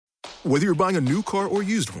Whether you're buying a new car or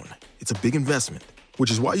used one, it's a big investment, which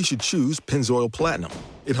is why you should choose Pennzoil Platinum.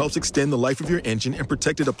 It helps extend the life of your engine and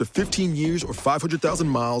protect it up to 15 years or 500,000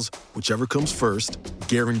 miles, whichever comes first,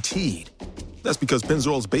 guaranteed. That's because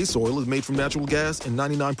Pennzoil's base oil is made from natural gas and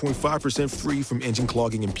 99.5% free from engine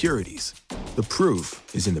clogging impurities. The proof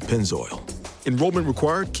is in the Pennzoil. Enrollment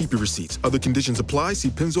required. Keep your receipts. Other conditions apply. See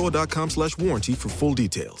pennzoil.com/warranty for full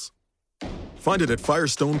details. Find it at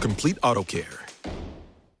Firestone Complete Auto Care.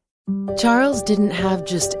 Charles didn't have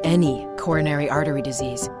just any coronary artery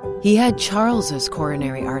disease. He had Charles's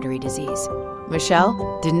coronary artery disease.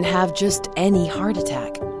 Michelle didn't have just any heart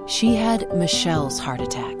attack. She had Michelle's heart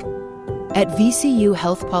attack. At VCU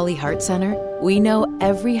Health Poly Heart Center, we know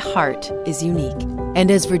every heart is unique. And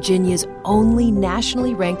as Virginia's only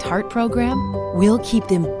nationally ranked heart program, we'll keep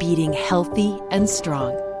them beating healthy and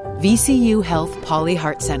strong. VCU Health Poly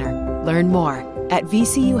Heart Center. Learn more at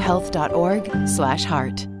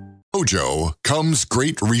vcuhealth.org/heart. Mojo comes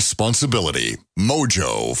great responsibility.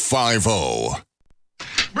 Mojo 50.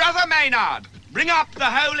 Brother Maynard, bring up the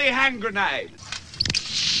holy hand grenade.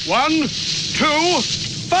 1, 2,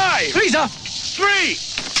 5. Freezer. 3.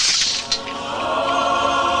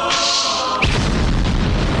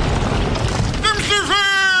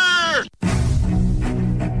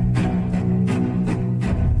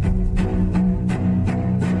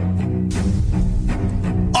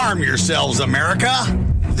 Arm yourselves, America.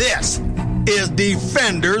 This is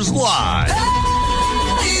Defenders Live.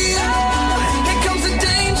 Hey, here comes the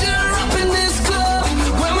danger up in this club.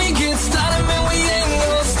 When we get started, man, we ain't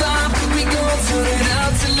gonna stop. We gonna turn it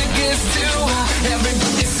out till it gets too hot.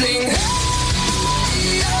 Everybody sing.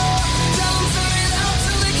 Hey, tell them turn it out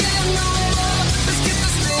till they get no more. Let's get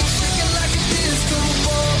this thing shaking like a disco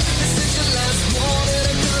ball. This is your last one that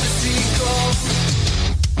I'm gonna see go.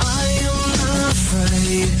 I am not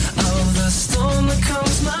afraid of the storm that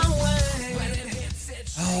comes my way.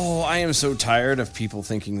 Oh, I am so tired of people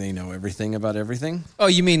thinking they know everything about everything. Oh,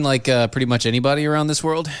 you mean like pretty much anybody around this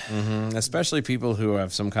world? Mm-hmm. Especially people who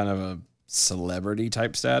have some kind of a celebrity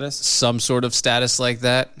type status. Some sort of status like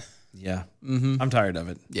that. Yeah. Mm-hmm. I'm tired of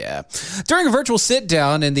it. Yeah. During a virtual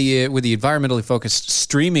sit-down with the environmentally focused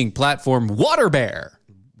streaming platform WaterBear.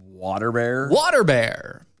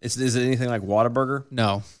 WaterBear. Is it anything like Whataburger?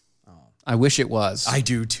 No. I wish it was. I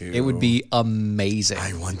do too. It would be amazing.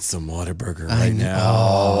 I want some Whataburger right now.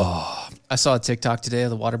 Oh. I saw a TikTok today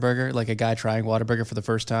of the Whataburger, like a guy trying Whataburger for the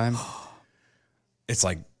first time. It's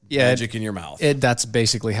like magic in your mouth. That's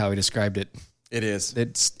basically how he described it. It is.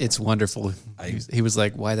 It's wonderful. He was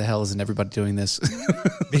like, "Why the hell isn't everybody doing this?"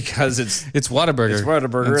 Because it's Whataburger. It's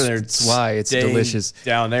Whataburger. That's why it's delicious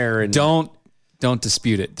down there. And Don't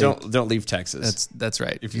dispute it. Don't leave Texas. That's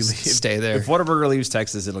right. If you stay there. If Whataburger leaves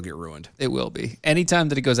Texas, it'll get ruined. It will be. Anytime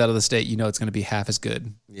that it goes out of the state, you know it's going to be half as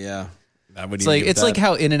good. Yeah. It's like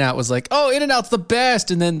how In-N-Out was like, oh, In-N-Out's the best.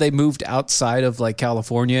 And then they moved outside of like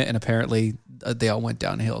California and apparently they all went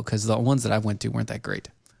downhill because the ones that I went to weren't that great.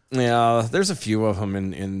 Yeah. There's a few of them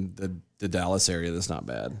in the Dallas area that's not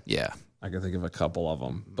bad. Yeah. I can think of a couple of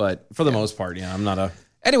them. But for the most part, I'm not a...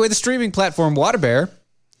 Anyway, the streaming platform WaterBear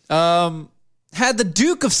had the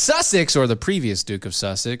Duke of Sussex, or the previous Duke of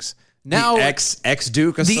Sussex. Now the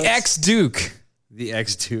ex-Duke of Sussex? The ex-Duke. The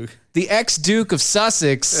ex-Duke. The ex-Duke of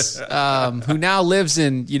Sussex, who now lives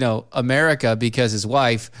in, America because his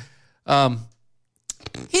wife,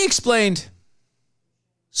 he explained,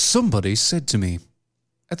 somebody said to me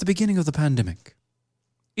at the beginning of the pandemic,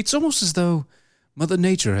 it's almost as though Mother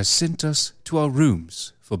Nature has sent us to our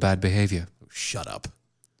rooms for bad behavior. Oh, shut up.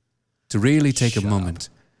 To really take a moment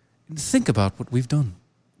and think about what we've done.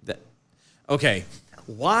 Okay.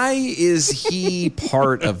 Why is he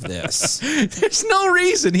part of this? There's no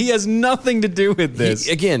reason. He has nothing to do with this.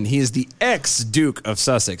 He is the ex-Duke of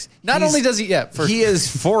Sussex. Not only does he, he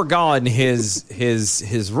has foregone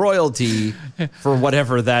his royalty for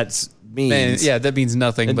whatever that means. That means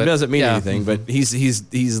nothing. It doesn't mean anything. But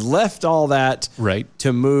he's left all that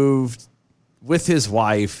to move with his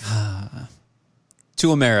wife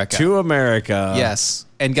to America. Yes,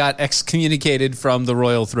 and got excommunicated from the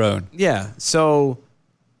royal throne. Yeah. So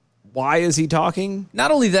why is he talking?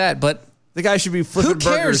 Not only that, but the guy should be flipping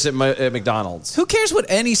burgers at McDonald's. Who cares what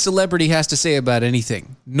any celebrity has to say about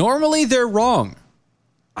anything? Normally, they're wrong.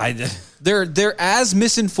 They're as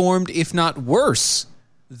misinformed, if not worse,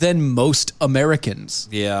 than most Americans.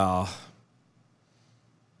 Yeah.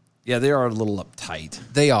 Yeah, they are a little uptight.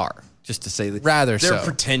 They are. Just to say that. Rather they're so.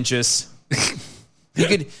 Pretentious.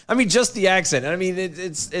 Just the accent. I mean,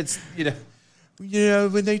 it's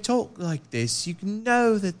when they talk like this, you can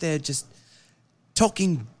know that they're just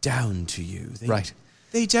talking down to you. Right.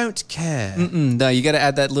 They don't care. No, you got to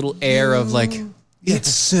add that little air of like, it's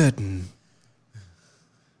certain.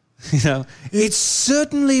 You know, it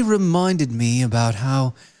certainly reminded me about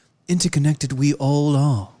how interconnected we all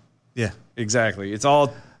are. Yeah, exactly. It's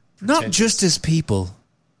all not just as people,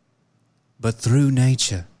 but through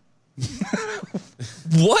nature.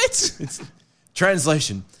 What? It's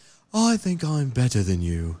translation. I think I'm better than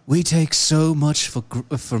you. We take so much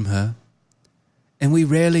from her, and we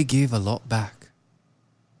rarely give a lot back.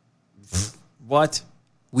 What?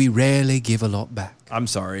 We rarely give a lot back. I'm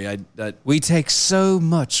sorry. We take so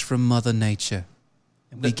much from Mother Nature,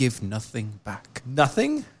 and we give nothing back.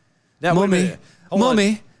 Nothing? Now,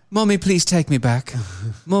 Mommy, please take me back.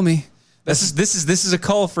 Mommy, this is a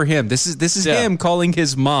call for him. This is him calling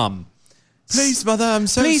his mom. Please, Mother, I'm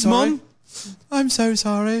so please, sorry. Mom. I'm so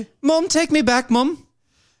sorry. Mom, take me back, Mom.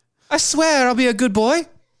 I swear I'll be a good boy.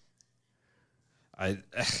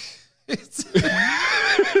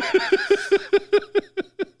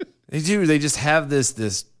 They do. They just have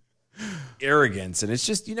this arrogance, and it's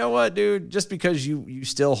just, you know what, dude? Just because you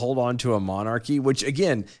still hold on to a monarchy, which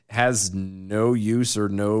again has no use or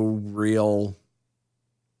no real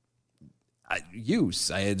use,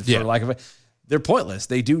 for lack of it, they're pointless.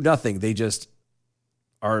 They do nothing. They just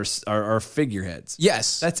are figureheads.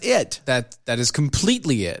 Yes, that's it. That is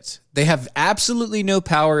completely it. They have absolutely no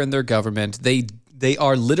power in their government. They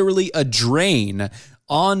are literally a drain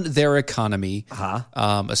on their economy,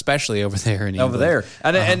 especially over there in England. Over there.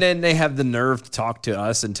 And then they have the nerve to talk to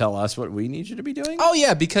us and tell us what we need you to be doing? Oh,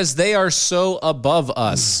 yeah, because they are so above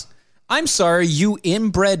us. I'm sorry, you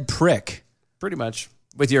inbred prick. Pretty much.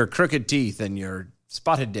 With your crooked teeth and your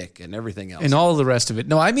spotted dick and everything else. And all the rest of it.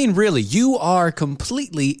 No, I mean, really, you are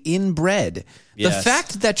completely inbred. Yes. The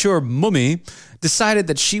fact that your mummy decided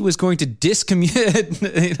that she was going to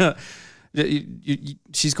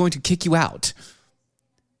she's going to kick you out.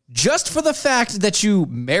 Just for the fact that you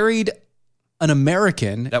married an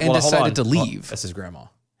American and decided to leave. That's his grandma.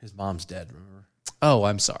 His mom's dead, remember? Oh,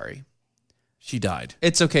 I'm sorry. She died.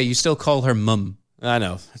 It's okay. You still call her mum. I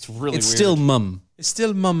know. It's really weird. It's still mum. It's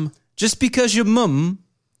still mum. Just because your mum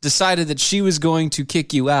decided that she was going to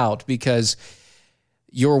kick you out because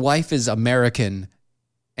your wife is American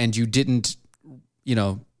and you didn't,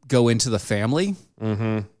 go into the family,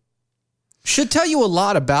 should tell you a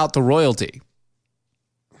lot about the royalty.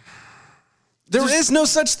 There is no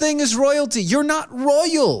such thing as royalty. You're not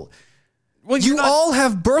royal. Well, you all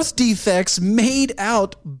have birth defects made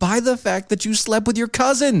out by the fact that you slept with your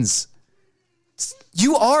cousins.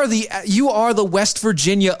 You are the West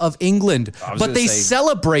Virginia of England, but they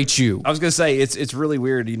celebrate you. I was going to say it's really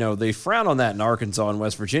weird. They frown on that in Arkansas and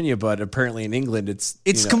West Virginia, but apparently in England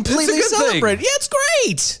it's completely celebrated. Yeah, it's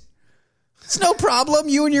great. It's no problem.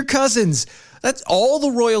 You and your cousins. That's all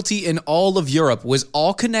the royalty in all of Europe was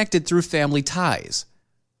all connected through family ties.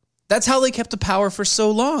 That's how they kept the power for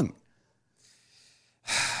so long.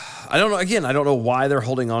 I don't know. Again, I don't know why they're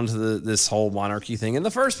holding on to this whole monarchy thing in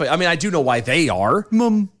the first place. I mean, I do know why they are.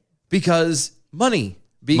 Because money.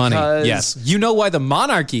 Money, yes. You know why the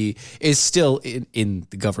monarchy is still in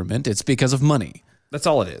the government. It's because of money. That's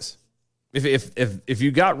all it is. If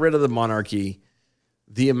you got rid of the monarchy,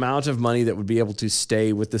 the amount of money that would be able to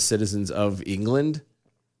stay with the citizens of England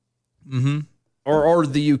or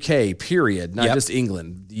the UK, period, not just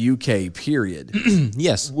England, the UK, period,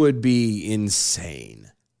 yes, would be insane.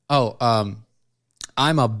 Oh,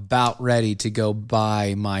 I'm about ready to go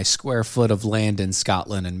buy my square foot of land in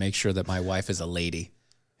Scotland and make sure that my wife is a lady.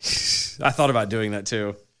 I thought about doing that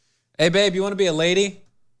too. Hey, babe, you want to be a lady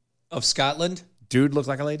of Scotland? Dude look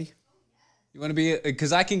like a lady? You want to be,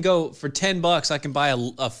 because I can go for $10, I can buy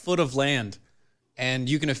a foot of land and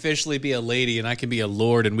you can officially be a lady and I can be a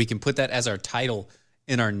lord and we can put that as our title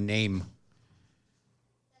in our name.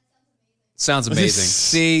 Sounds amazing.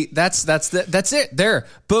 See, that's it. There,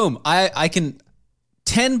 boom. I can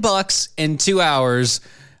 $10 in 2 hours.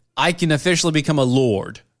 I can officially become a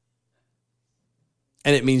lord,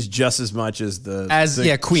 and it means just as much as the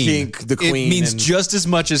queen. The queen. It means just as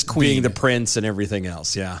much as queen, being the prince and everything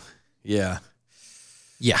else. Yeah.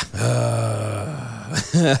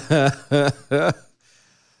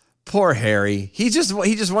 Poor Harry. He just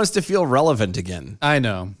wants to feel relevant again. I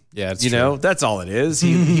know. Yeah, it's true. That's all it is.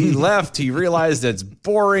 He left. He realized it's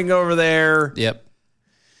boring over there. Yep.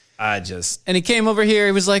 And he came over here.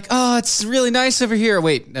 He was like, "Oh, it's really nice over here."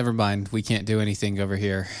 Wait, never mind. We can't do anything over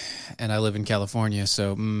here, and I live in California,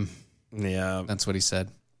 so yeah, that's what he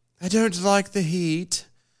said. I don't like the heat.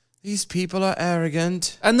 These people are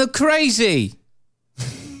arrogant and they're crazy.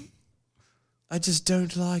 I just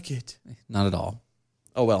don't like it. Not at all.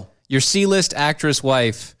 Oh well. Your C-list actress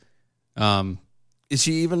wife Is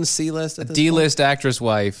she even C-list? A D-list actress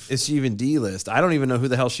wife. Is she even D-list? I don't even know who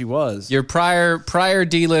the hell she was. Your prior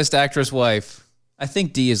D-list actress wife. I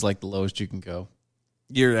think D is like the lowest you can go.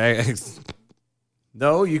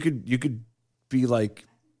 No, you could be like,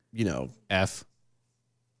 F.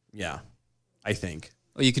 Yeah, I think.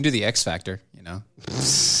 Well, you can do the X Factor,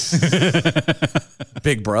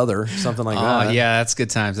 Big Brother, something like that. Oh, yeah, that's good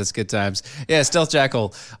times. That's good times. Yeah, Stealth Jackal.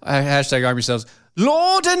 Hashtag arm yourselves.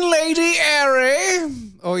 Lord and Lady Airy.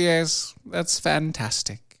 Oh, yes, that's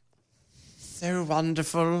fantastic. So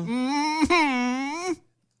wonderful.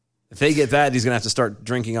 If they get that, he's going to have to start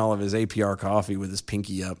drinking all of his APR coffee with his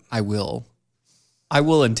pinky up. I will.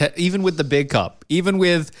 Even with the big cup. Even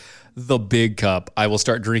with the big cup, I will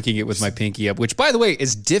start drinking it with my pinky up, which, by the way,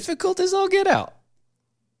 is difficult as all get out.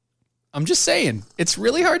 I'm just saying. It's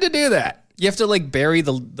really hard to do that. You have to, bury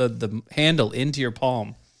the handle into your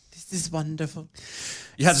palm. This is wonderful.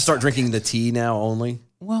 You have to start drinking the tea now only?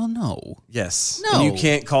 Well, no. Yes. No. And you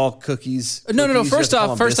can't call cookies. No. You First have to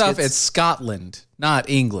call off, them biscuits. it's Scotland, not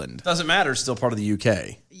England. Doesn't matter. It's still part of the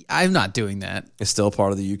UK. I'm not doing that. It's still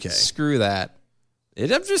part of the UK. Screw that. I'm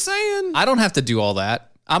just saying. I don't have to do all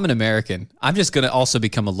that. I'm an American. I'm just going to also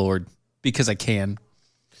become a lord because I can.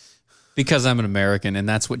 Because I'm an American, and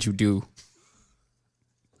that's what you do.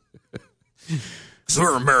 Because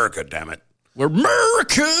we're America, damn it. We're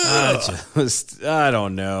America! I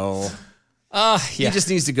don't know. Yeah. He just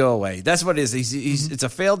needs to go away. That's what it is. It's a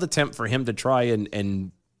failed attempt for him to try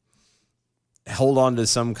and hold on to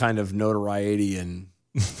some kind of notoriety and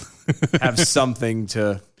have something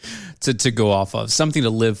to go off of, something to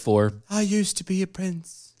live for. I used to be a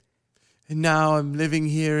prince, and now I'm living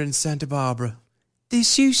here in Santa Barbara.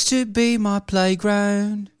 This used to be my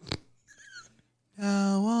playground.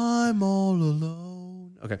 Now I'm all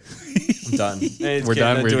alone. Okay, I'm done. We're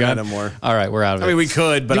done. We're doing done. that no more. All right, we're out of it. I mean, we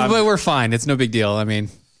could, but we're fine. It's no big deal. I mean,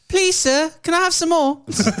 please, sir, can I have some more?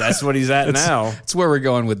 That's what he's at now. That's where we're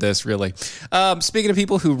going with this, really. Speaking of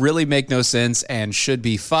people who really make no sense and should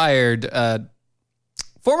be fired,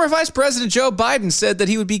 former Vice President Joe Biden said that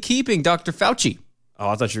he would be keeping Dr. Fauci. Oh,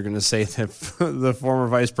 I thought you were going to say that the former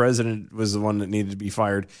vice president was the one that needed to be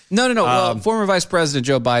fired. No. Well, former Vice President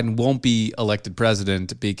Joe Biden won't be elected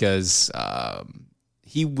president because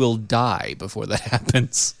he will die before that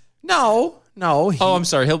happens. No. I'm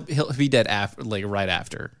sorry. He'll be dead after, right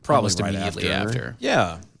after, Probably almost right immediately after.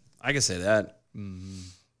 Yeah, I can say that.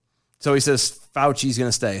 So he says Fauci's going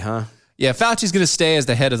to stay, huh? Yeah, Fauci's going to stay as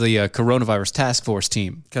the head of the coronavirus task force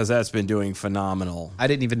team. Because that's been doing phenomenal. I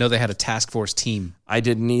didn't even know they had a task force team. I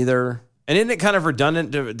didn't either. And isn't it kind of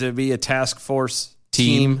redundant to be a task force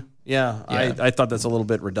team? Yeah. I thought that's a little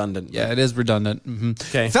bit redundant. Yeah, it is redundant. Mm-hmm.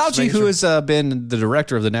 Okay. Fauci, who has been the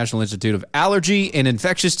director of the National Institute of Allergy and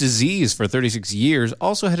Infectious Disease for 36 years,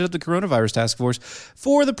 also headed up the coronavirus task force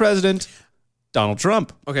for the president, Donald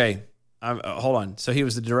Trump. Okay. Hold on. So he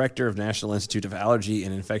was the director of National Institute of Allergy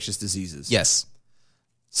and Infectious Diseases. Yes.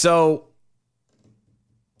 So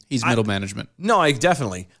he's middle management. No, I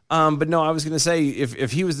definitely. But no, I was going to say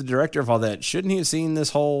if he was the director of all that, shouldn't he have seen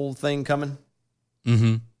this whole thing coming?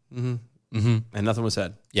 Mm-hmm. Mm-hmm. Mm-hmm. And nothing was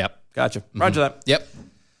said. Yep. Gotcha. Mm-hmm. Roger that. Yep.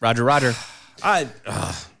 Roger.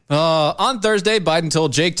 On Thursday, Biden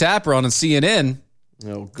told Jake Tapper on CNN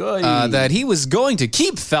that he was going to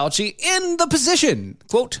keep Fauci in the position.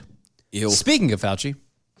 Quote, speaking of Fauci,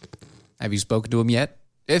 have you spoken to him yet?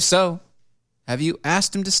 If so, have you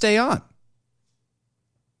asked him to stay on?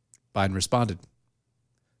 Biden responded,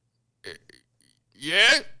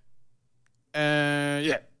 yeah.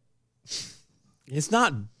 It's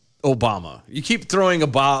not Obama. You keep throwing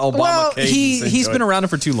Obama. Well, he's been around him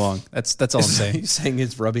for too long. That's all I'm saying. You're saying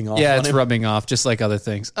it's rubbing off. Yeah, on it's him? rubbing off, just like other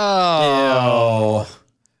things. Oh,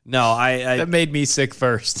 no, that made me sick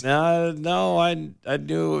first. No, I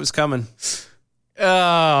knew it was coming.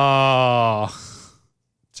 Oh,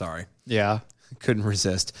 sorry. Yeah, couldn't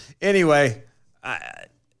resist. Anyway,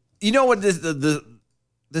 you know what?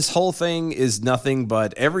 This whole thing is nothing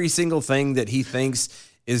but every single thing that he thinks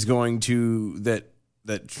is going to that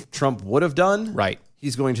Trump would have done. Right.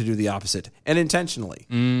 He's going to do the opposite, and intentionally.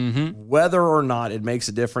 Mm-hmm. Whether or not it makes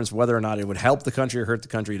a difference, whether or not it would help the country or hurt the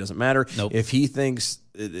country, it doesn't matter. Nope. If he thinks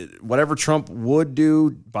whatever Trump would do,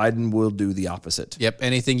 Biden will do the opposite. Yep.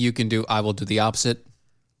 Anything you can do, I will do the opposite.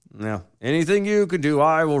 Yeah. Anything you could do,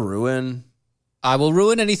 I will ruin. I will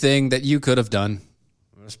ruin anything that you could have done.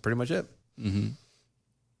 That's pretty much it. Mm-hmm.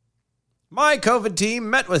 My COVID team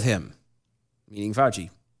met with him, meaning Fauci.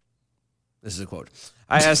 This is a quote.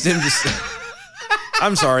 I asked him to...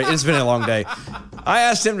 I'm sorry, it's been a long day. I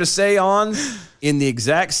asked him to stay on in the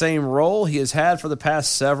exact same role he has had for the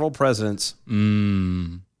past several presidents.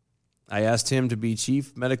 I asked him to be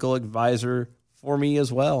chief medical advisor for me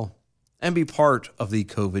as well and be part of the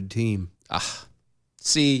COVID team.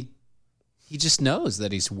 See, he just knows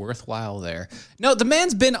that he's worthwhile there. No, the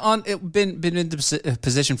man's been in the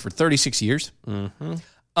position for 36 years.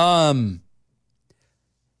 Mm-hmm.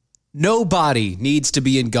 Nobody needs to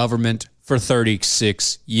be in government for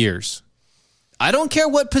 36 years. I don't care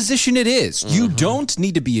what position it is. You don't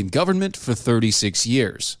need to be in government for 36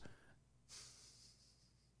 years.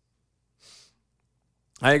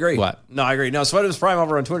 I agree. What? No, I agree. No, Sweaters Prime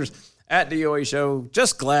over on Twitter's at DOA Show.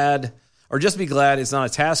 Just be glad it's not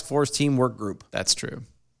a task force teamwork group. That's true.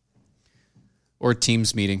 Or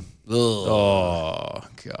Teams meeting. Ugh. Oh,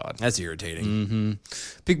 God. That's irritating. Mm-hmm.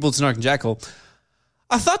 Peekable, Snark, and Jackal.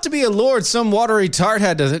 I thought to be a lord, some watery tart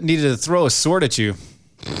needed to throw a sword at you.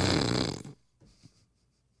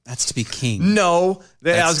 That's to be king. No.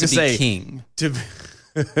 That's I was going to say. king. To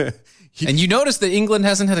And you notice that England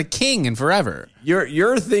hasn't had a king in forever.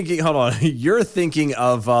 You're thinking, hold on. You're thinking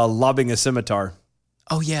of lobbing a scimitar.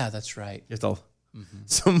 Oh, yeah, that's right. You have to,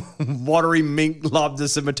 some watery mink lobbed a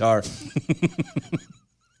scimitar.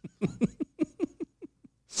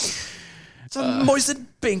 Some moistened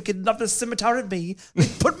pink and lobbed a scimitar at me. They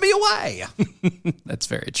put me away. That's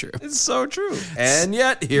very true. It's so true. And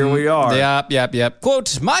yet, here we are. Yep.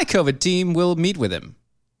 Quote, my COVID team will meet with him.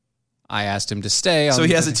 I asked him to stay. So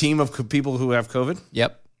he has a team of people who have COVID?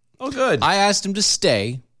 Yep. Oh, good. I asked him to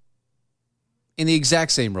stay in the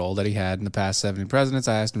exact same role that he had in the past 70 presidents.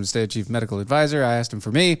 I asked him to stay chief medical advisor. I asked him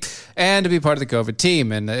for me and to be part of the COVID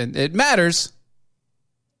team. And it matters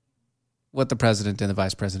what the president and the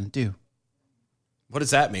vice president do. What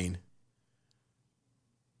does that mean?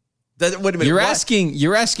 Wait a minute. You're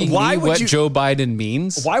asking Why me would what you- Joe Biden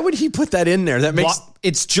means? Why would he put that in there? That makes...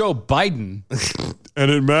 It's Joe Biden. And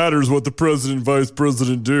it matters what the president and vice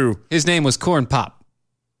president do. His name was Corn Pop.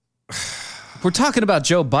 We're talking about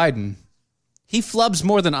Joe Biden. He flubs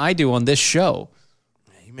more than I do on this show.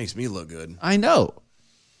 He makes me look good. I know.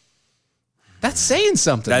 That's saying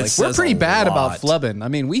something. That Like, we're says pretty a bad lot. about flubbing. I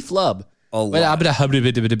mean, we flub. A lot.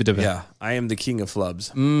 Yeah. Yeah, I am the king of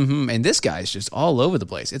flubs. And this guy's just all over the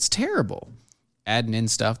place. It's terrible. Adding in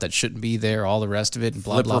stuff that shouldn't be there, all the rest of it, and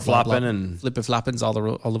blah, blah, blah, blah. Flipper-flopping and- Flipper-floppings all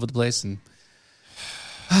over the place. And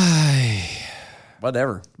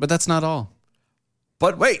Whatever. But that's not all.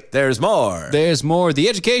 But wait, there's more. There's more. The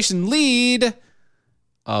education lead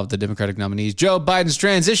of the Democratic nominees, Joe Biden's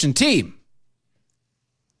transition team,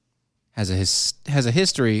 has a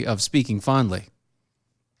history of speaking fondly.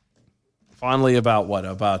 Fondly about what?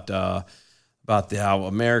 About how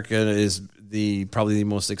America is probably the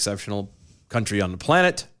most exceptional country on the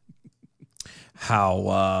planet.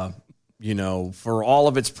 How for all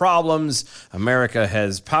of its problems, America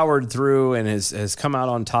has powered through and has come out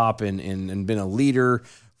on top and been a leader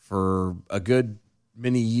for a good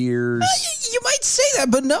many years. You might say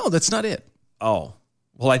that, but no, that's not it. Oh,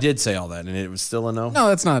 well, I did say all that, and it was still a no. No,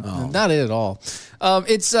 that's not it at all.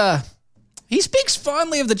 He speaks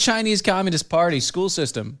fondly of the Chinese Communist Party school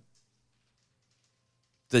system.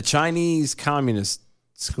 The Chinese Communist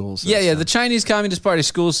school system. Yeah, the Chinese Communist Party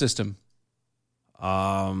school system.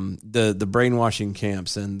 The brainwashing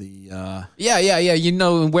camps and the Yeah. You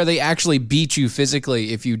know, where they actually beat you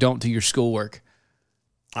physically if you don't do your schoolwork.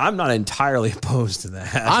 I'm not entirely opposed to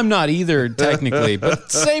that. I'm not either, technically, but at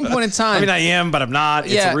the same point in time. I mean, I am, but I'm not.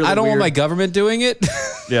 It's Yeah, really I don't want weird. my government doing it.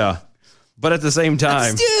 Yeah, but at the same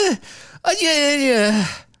time, Yeah.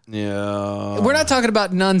 yeah, We're not talking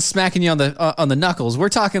about nuns smacking you on the knuckles. We're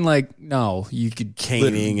talking like, no, you could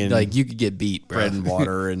Caning and like you could get beat, bro. bread and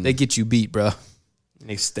water, and They get you beat, bro.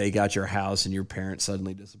 they stake out your house, and your parents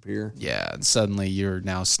suddenly disappear. Yeah, and suddenly you're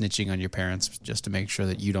now snitching on your parents just to make sure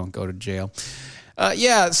that you don't go to jail.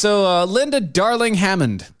 So Linda Darling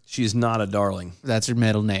Hammond. She's not a darling. That's her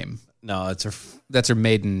middle name. No, it's her That's her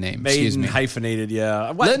maiden name. Excuse maiden me. hyphenated.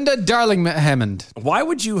 Yeah, Linda Darling Hammond. Why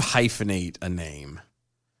would you hyphenate a name?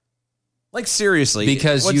 Like seriously,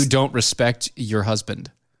 Because what's- you don't respect your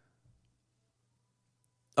husband.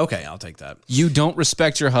 Okay, I'll take that. You don't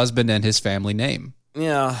respect your husband and his family name.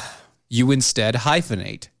 Yeah, You instead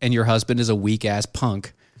hyphenate, and your husband is a weak ass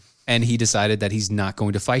punk, and he decided that he's not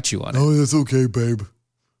going to fight you on it. Oh, that's okay, babe.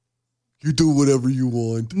 You do whatever you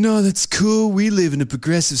want. No, that's cool. We live in a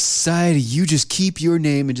progressive society. You just keep your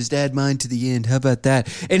name and just add mine to the end. How about that?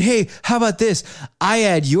 And hey, how about this? I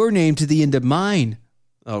add your name to the end of mine.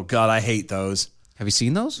 Oh God, I hate those. Have you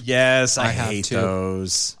seen those? Yes, I have hate too.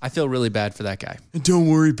 those. I feel really bad for that guy. And don't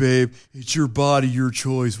worry, babe. It's your body, your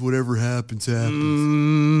choice. Whatever happens,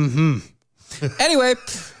 happens. Anyway,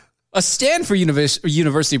 A Stanford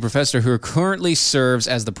University professor who currently serves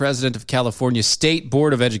as the president of California State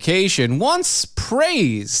Board of Education once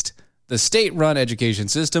praised the state-run education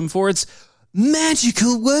system for its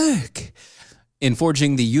magical work in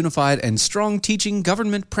forging the unified and strong teaching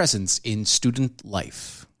government presence in student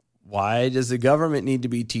life. Why does the government need to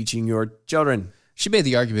be teaching your children? She made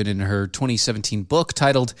the argument in her 2017 book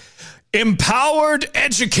titled Empowered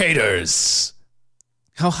Educators: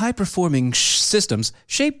 How High-Performing Systems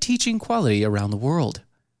Shape Teaching Quality Around the World.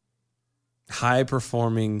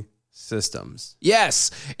 High-performing systems.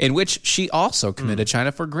 Yes, in which she also commended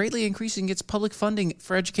China for greatly increasing its public funding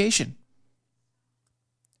for education.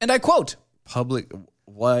 And I quote, Public,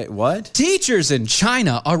 what? Teachers in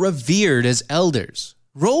China are revered as elders,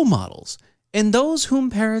 role models, and those whom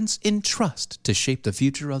parents entrust to shape the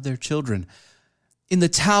future of their children. In the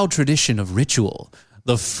Tao tradition of ritual,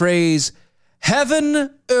 the phrase,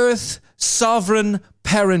 heaven, earth, sovereign,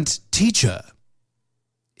 parent, teacher,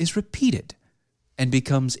 is repeated and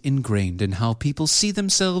becomes ingrained in how people see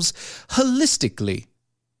themselves holistically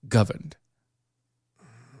governed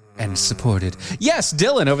and supported. Yes,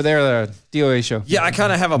 Dylan over there, the DOA show. Yeah, I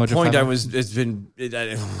kind of have a Mojo point. 5.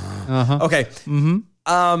 Okay.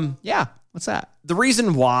 Yeah, what's that? The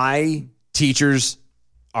reason why teachers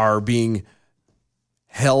are being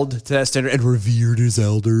held to that standard and revered as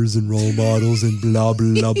elders and role models and blah,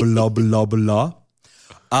 blah, blah, blah, blah,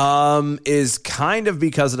 is kind of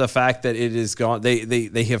because of the fact that it is gone.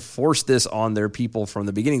 They have forced this on their people from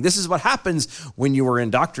the beginning. This is what happens when you are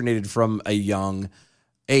indoctrinated from a young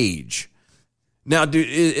age. Now,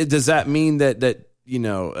 does that mean that you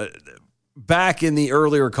know, back in the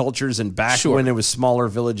earlier cultures and back when it was smaller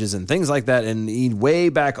villages and things like that, and way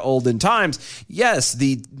back olden times, yes,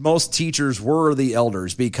 the most teachers were the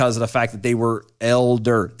elders because of the fact that they were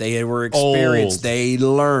elder. They were experienced. Old. They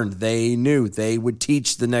learned. They knew. They would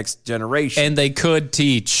teach the next generation. And they could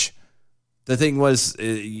teach. The thing was,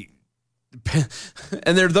 and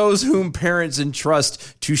there are those whom parents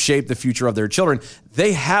entrust to shape the future of their children.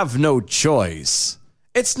 They have no choice.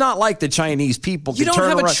 It's not like the Chinese people. You don't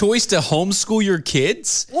have a choice to homeschool your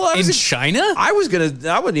kids in China? I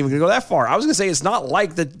wasn't even gonna go that far. I was gonna say it's not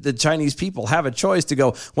like the Chinese people have a choice to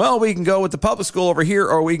go, well, we can go with the public school over here,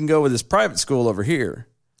 or we can go with this private school over here.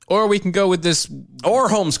 Or we can go with this. Or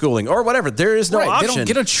homeschooling, or whatever. There is no option. They don't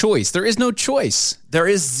get a choice. There is no choice. There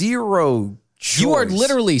is zero choice. You are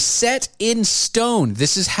literally set in stone.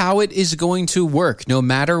 This is how it is going to work, no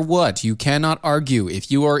matter what. You cannot argue.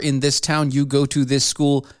 If you are in this town, you go to this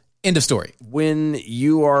school. End of story. When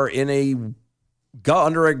you are in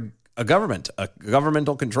under a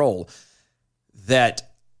governmental control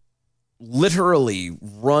that literally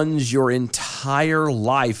runs your entire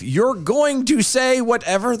life, you're going to say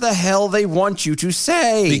whatever the hell they want you to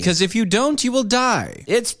say. Because if you don't, you will die.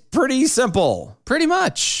 It's pretty simple. Pretty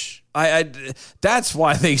much. That's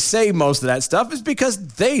why they say most of that stuff, is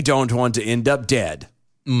because they don't want to end up dead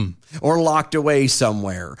or locked away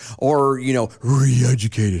somewhere or,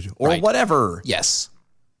 re-educated or whatever. Yes.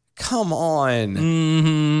 Come on.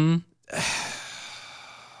 Mm-hmm.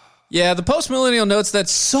 Yeah, the post-millennial notes that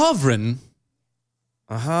sovereign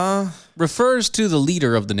refers to the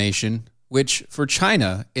leader of the nation, which for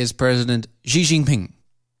China is President Xi Jinping.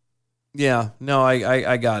 Yeah, no,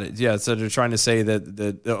 I got it. Yeah, so they're trying to say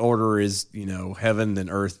that the order is, heaven, then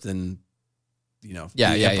earth, then, the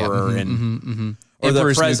emperor and or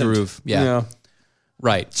Emperor's the president. new groove. Yeah.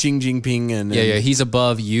 Right. Xi Jinping and he's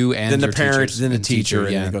above you and then your the parent, teachers then the and teacher,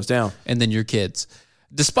 and then it goes down. And then your kids.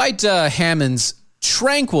 Despite Hammond's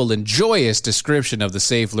tranquil and joyous description of the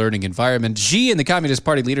safe learning environment, Xi and the Communist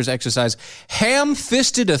Party leaders exercise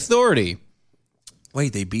ham-fisted authority.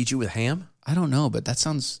 Wait, they beat you with ham? I don't know, but that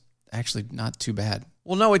sounds actually not too bad.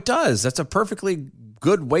 Well, no, it does. That's a perfectly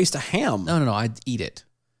good waste of ham. No, I'd eat it.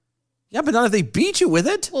 Yeah, but not if they beat you with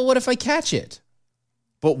it. Well, what if I catch it?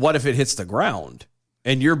 But what if it hits the ground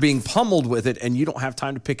and you're being pummeled with it and you don't have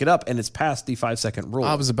time to pick it up and it's past the 5-second rule?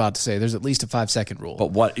 I was about to say there's at least a 5-second rule.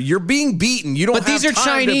 But what? You're being beaten. You don't have time. But these are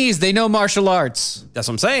Chinese. They know martial arts. That's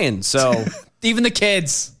what I'm saying. So even the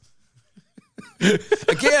kids.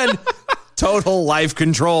 Again, total life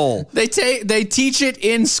control. They teach it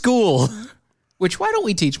in school. Which, why don't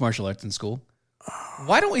we teach martial arts in school?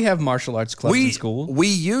 Why don't we have martial arts clubs in school? We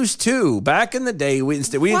used to. Back in the day, we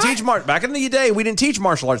didn't teach back in the day, we didn't teach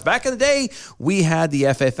martial arts. Back in the day, we had the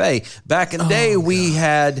FFA. Back in the day, we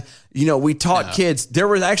had, we taught kids. There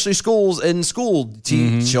were actually schools in school.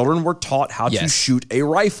 Children were taught how to shoot a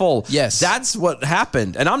rifle. Yes. That's what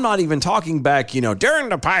happened. And I'm not even talking back, during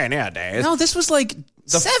the pioneer days. No, this was like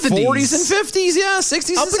the 70s. 40s and 50s, yeah,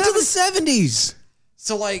 60s Up and until 70s. the 70s.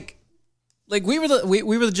 So Like we were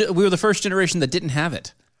the first generation that didn't have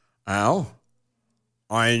it. Oh,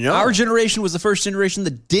 I know. Our generation was the first generation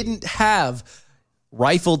that didn't have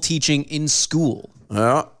rifle teaching in school.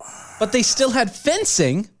 But they still had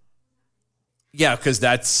fencing. Yeah, because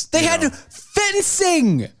they had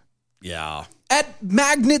fencing. Yeah. At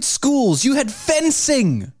magnet schools, you had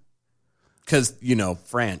fencing. Because,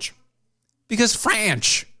 French. Because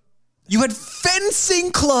French. You had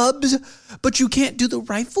fencing clubs, but you can't do the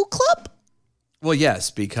rifle club? Well, yes,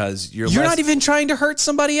 because you're not even trying to hurt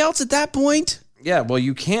somebody else at that point. Yeah, well,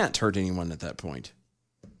 you can't hurt anyone at that point.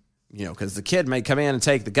 Because the kid may come in and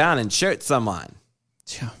take the gun and shoot someone.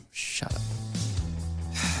 Shut up.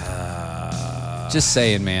 Just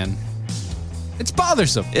saying, man. It's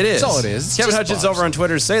bothersome. It is. That's all it is. It's Kevin just Hutchins bothersome. over on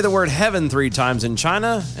Twitter. Say the word heaven 3 times in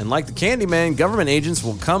China, and like the Candyman, government agents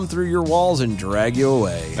will come through your walls and drag you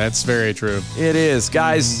away. That's very true. It is.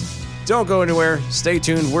 Guys, don't go anywhere. Stay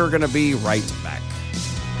tuned. We're going to be right back.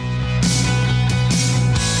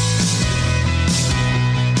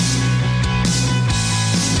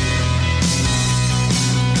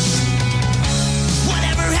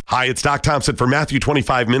 Hi, it's Doc Thompson for Matthew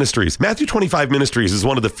 25 Ministries. Matthew 25 Ministries is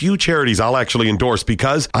one of the few charities I'll actually endorse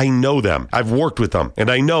because I know them. I've worked with them,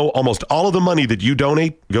 and I know almost all of the money that you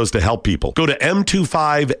donate goes to help people. Go to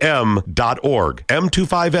m25m.org.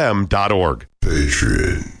 m25m.org.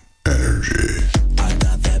 Patriot Energy.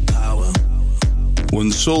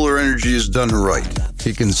 When solar energy is done right,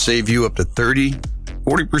 it can save you up to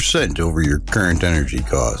 40% over your current energy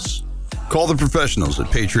costs. Call the professionals at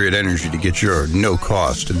Patriot Energy to get your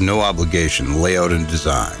no-cost and no-obligation layout and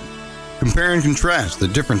design. Compare and contrast the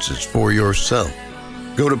differences for yourself.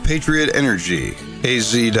 Go to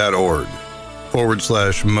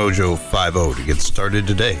patriotenergyaz.org/Mojo50 to get started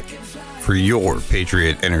today for your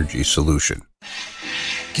Patriot Energy solution.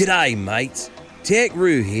 G'day, mates. Tech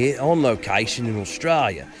Roo here on location in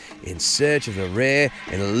Australia in search of a rare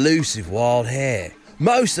and elusive wild hare.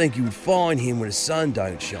 Most think you would find him when the sun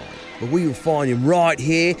don't shine, but we will find him right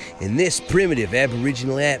here in this primitive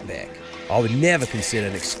Aboriginal outback. I would never consider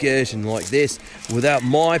an excursion like this without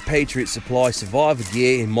my Patriot Supply survivor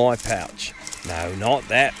gear in my pouch. No, not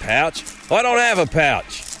that pouch. I don't have a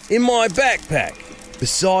pouch. In my backpack.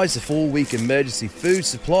 Besides the 4-week emergency food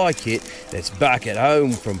supply kit that's back at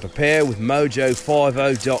home from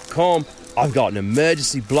preparewithmojo50.com, I've got an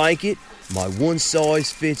emergency blanket, my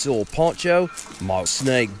one-size-fits-all poncho, my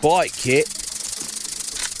snake bite kit,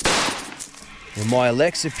 and my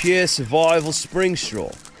Alexa Pure Survival Spring Straw.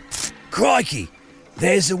 Crikey,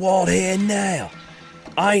 there's the wild hare now.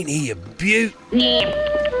 Ain't he a beaut?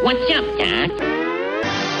 What's up, Doc?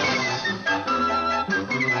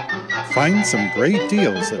 Find some great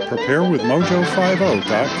deals at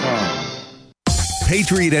preparewithmojo50.com.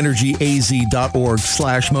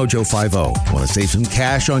 PatriotEnergyAZ.org/Mojo50. Want to save some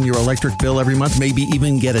cash on your electric bill every month? Maybe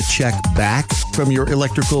even get a check back from your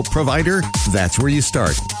electrical provider? That's where you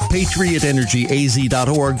start.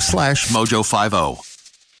 PatriotEnergyAZ.org/Mojo50.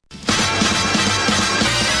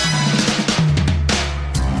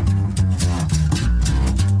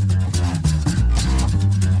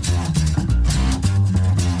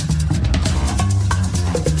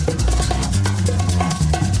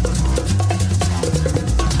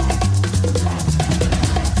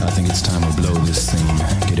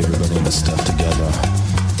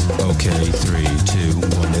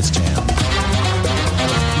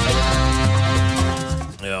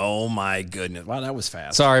 My goodness. Wow, that was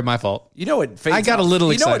fast. Sorry, my fault. It fades I got a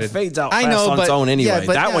little excited. It fades out fast on its own anyway. Yeah,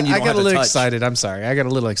 but that one you I don't got have a to little touch. excited. I'm sorry. I got a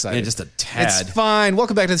little excited. Yeah, just a tad. It's fine.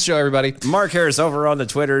 Welcome back to the show, everybody. Mark Harris over on the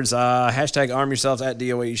Twitters. Hashtag arm yourselves at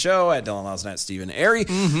DOAE Show, at Dylan Lawson, at Stephen Airy.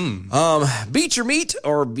 Beat your meat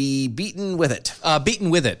or be beaten with it? Beaten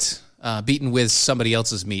with it. Beaten with somebody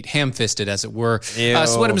else's meat. Ham-fisted, as it were. Ew.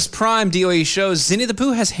 Sweatums Prime, DOAE Show. Zinni the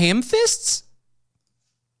Pooh has ham fists?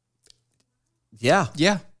 Yeah.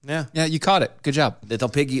 Yeah. Yeah, you caught it. Good job. Little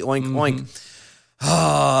piggy oink oink.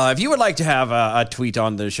 If you would like to have a tweet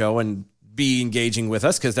on the show and be engaging with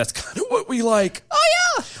us, because that's kind of what we like. Oh,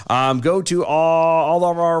 yeah. Go to all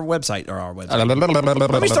of our website.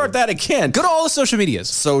 Let me start that again. Go to all the social medias.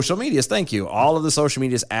 Social medias, thank you. All of the social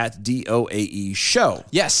medias at DOAE Show.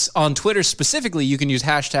 Yes, on Twitter specifically, you can use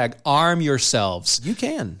hashtag arm yourselves. You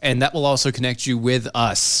can. And that will also connect you with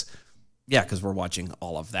us. Yeah, because we're watching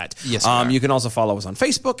all of that. Yes, we are. You can also follow us on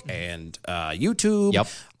Facebook and YouTube. Yep.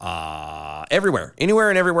 Everywhere. Anywhere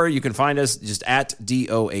and everywhere you can find us just at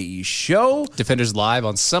DOAE Show. Defenders Live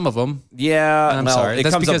on some of them. Yeah. I'm sorry. It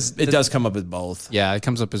That's comes because up, it does come up with both. Yeah, it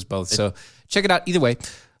comes up as both. So check it out either way.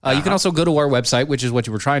 You can also go to our website, which is what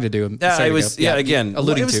you were trying to do. Alluding it was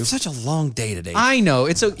to. such a long day today. I know.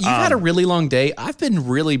 You've had a really long day. I've been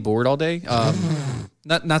really bored all day.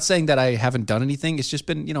 Not saying that I haven't done anything. It's just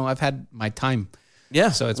been, I've had my time.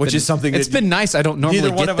 Yeah, so which is something it's been nice. I don't normally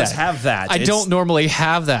neither get one of that. us have that. I don't normally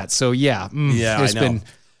have that. So yeah, it's been,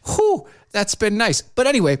 that's been nice. But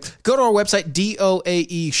anyway, go to our website,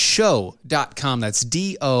 doaeshow.com. That's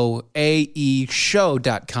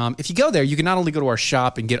doaeshow.com. If you go there, you can not only go to our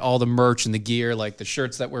shop and get all the merch and the gear, like the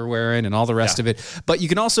shirts that we're wearing and all the rest of it, but you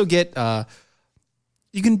can also get,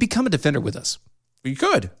 you can become a defender with us. You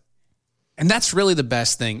could. And that's really the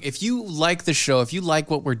best thing. If you like the show, if you like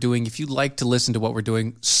what we're doing, if you like to listen to what we're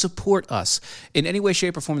doing, support us in any way,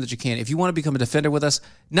 shape, or form that you can. If you want to become a defender with us,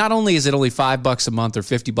 not only is it only $5 a month or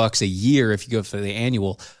 $50 a year if you go for the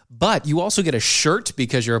annual, but you also get a shirt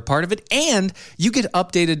because you're a part of it, and you get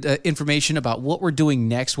updated information about what we're doing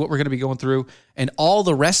next, what we're going to be going through, and all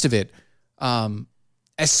the rest of it.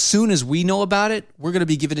 As soon as we know about it, we're going to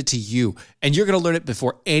be giving it to you, and you're going to learn it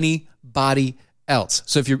before anybody else.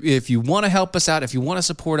 So if you want to help us out, if you want to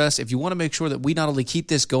support us, if you want to make sure that we not only keep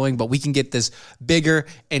this going, but we can get this bigger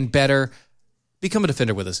and better, become a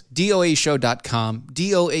defender with us. doaeshow.com,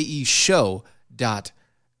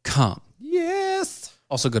 doaeshow.com. Yes.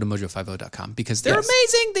 Also go to mojo50.com because they're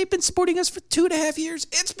amazing. They've been supporting us for 2.5 years.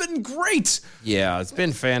 It's been great. Yeah, it's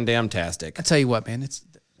been fan-damn-tastic. I tell you what, man,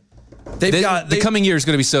 the coming year is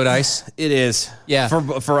going to be so nice. It is. Yeah.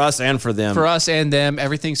 For us and for them. For us and them.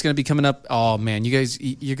 Everything's going to be coming up. Oh, man, you guys,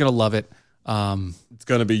 you're going to love it. It's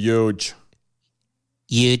going to be huge.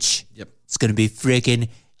 Huge. Yep. It's going to be freaking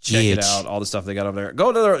Check huge. it out. All the stuff they got over there.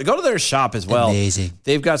 Go to their shop as well. Amazing.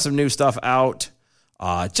 They've got some new stuff out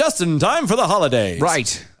just in time for the holidays.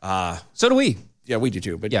 Right. So do we. Yeah, we do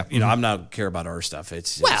too. But I'm not care about our stuff.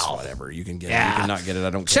 It's whatever. You can get it. You can not get it. I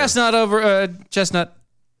don't care. Chestnut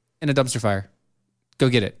in a dumpster fire. Go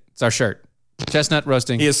get it. It's our shirt. Chestnut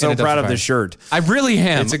roasting. He is so in a dumpster proud of fire. this shirt. I really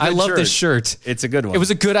am. It's a good I love shirt. this shirt. It's a good one. It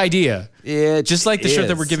was a good idea. It just like the shirt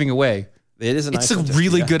that we're giving away. It is a nice It's a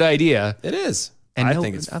really good idea. It is. And I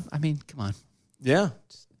think it's. I mean, come on. Yeah.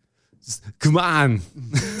 Come on.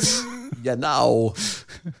 Yeah, no.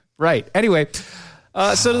 Right. Anyway,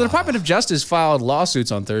 so the Department of Justice filed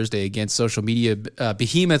lawsuits on Thursday against social media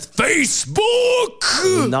behemoth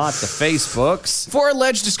Facebook. Not the Facebooks. For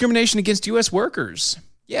alleged discrimination against U.S. workers.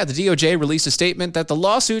 Yeah, the DOJ released a statement that the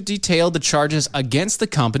lawsuit detailed the charges against the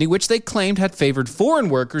company, which they claimed had favored foreign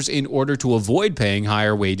workers in order to avoid paying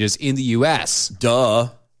higher wages in the U.S. Duh.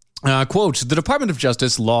 Quote, the Department of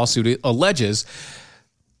Justice lawsuit alleges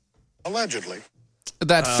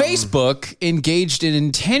that Facebook engaged in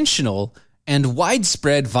intentional and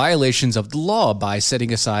widespread violations of the law by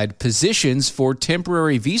setting aside positions for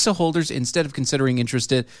temporary visa holders instead of considering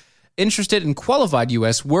interested and qualified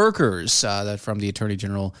U.S. workers. That from the Attorney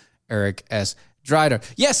General Eric S. Dreider.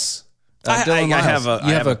 Yes. I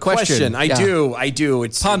have a question. I do.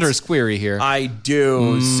 It's ponderous query here. I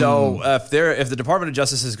do. So if the Department of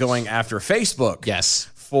Justice is going after Facebook, yes,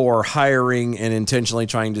 for hiring and intentionally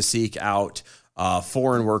trying to seek out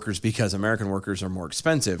foreign workers because American workers are more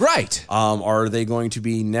expensive, right? Are they going to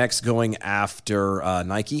be next going after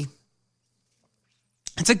Nike?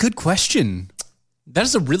 That's a good question. That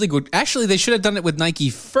is a really good. Actually, they should have done it with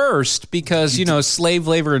Nike first because slave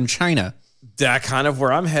labor in China. That kind of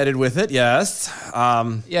where I'm headed with it, yes.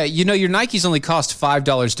 Yeah, your Nikes only cost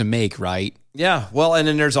 $5 to make, right? Yeah, well, and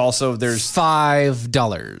then there's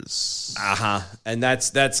 $5. And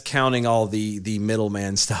that's counting all the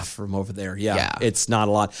middleman stuff from over there. Yeah, it's not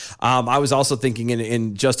a lot. I was also thinking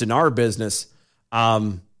in our business,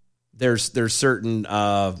 there's certain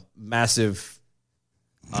massive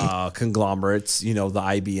conglomerates, the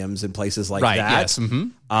IBMs and places like that. Yes.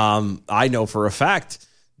 Mm-hmm. I know for a fact,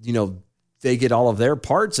 they get all of their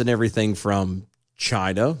parts and everything from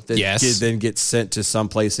China that then get sent to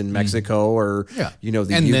someplace in Mexico or, the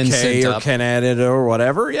UK or Canada or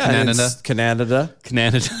whatever. Yeah. Canada.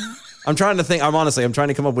 I'm trying to think. I'm trying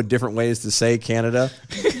to come up with different ways to say Canada.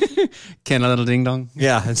 Canada ding dong.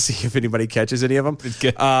 Yeah. And see if anybody catches any of them. It's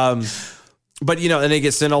good. But, and they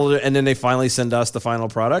get sent all, and then they finally send us the final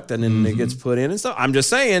product and then it gets put in and stuff. I'm just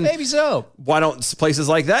saying. Maybe so. Why don't places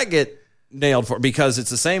like that get nailed for? Because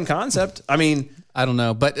it's the same concept. I mean, I don't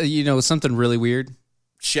know, but something really weird.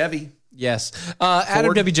 Chevy. Yes.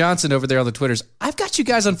 Adam W. Johnson over there on the Twitters. I've got you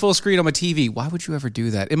guys on full screen on my TV. Why would you ever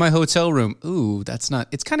do that? In my hotel room. Ooh, it's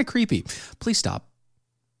kind of creepy. Please stop.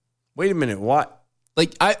 Wait a minute. What?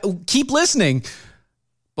 I keep listening,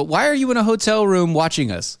 but why are you in a hotel room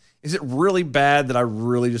watching us? Is it really bad that I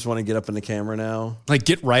really just want to get up in the camera now? Like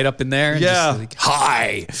get right up in there? And Yeah. Just like,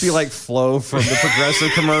 hi. Be like Flo from the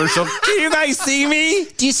Progressive commercial. Can you guys see me?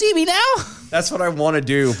 Do you see me now? That's what I want to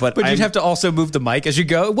do, but you'd have to also move the mic as you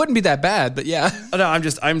go. It wouldn't be that bad, but yeah. No,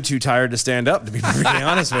 I'm too tired to stand up, to be perfectly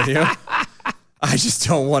honest with you. I just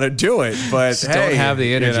don't want to do it, but Just don't have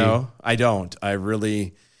the energy. I don't. I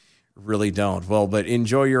really don't. Well, but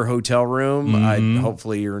enjoy your hotel room.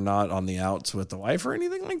 Hopefully you're not on the outs with the wife or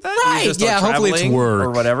anything like that. Right. You're just Yeah, hopefully it's traveling work.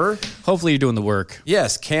 or whatever. Hopefully you're doing the work.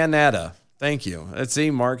 Yes, Canada. Thank you. Let's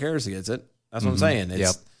see, Mark Harris gets it. That's what I'm saying.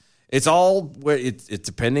 Yep. It's all it's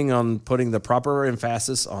depending on putting the proper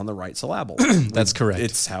emphasis on the right syllable. That's correct.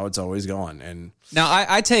 It's how it's always gone. And Now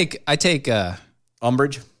I take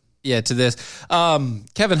umbrage. Yeah, to this.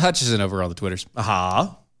 Kevin Hutchison over on the Twitters.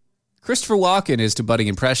 Aha. Christopher Walken is to budding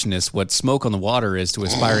impressionists what Smoke on the Water is to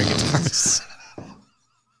aspiring guitarists.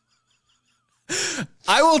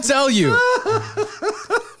 I will tell you.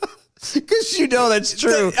 Because you know that's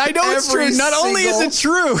true. I know it's true. Not only is it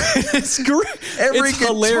true, it's great. Every It's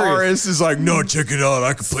hilarious. guitarist is like, no, check it out.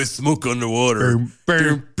 I can play Smoke Underwater. And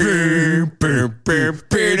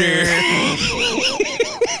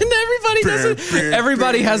everybody does it.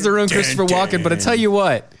 Everybody has their own Christopher Walken, but I tell you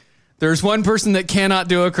what, there's one person that cannot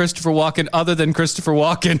do a Christopher Walken other than Christopher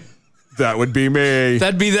Walken. That would be me.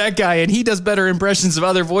 That'd be that guy, and he does better impressions of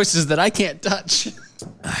other voices that I can't touch.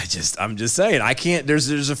 I'm just saying, I can't.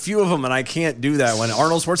 There's a few of them, and I can't do that one.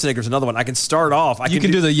 Arnold Schwarzenegger's another one. I can start off. You can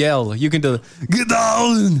do the yell. You can do the get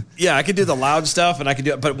down. Yeah, I can do the loud stuff, and I can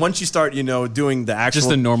do it. But once you start, doing the actual, Just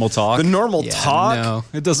the normal talk. the normal Yeah, talk, No,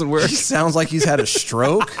 it doesn't work. he sounds like he's had a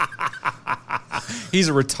stroke. He's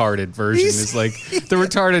a retarded version. It's like the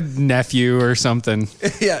retarded nephew or something.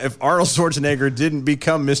 Yeah, if Arnold Schwarzenegger didn't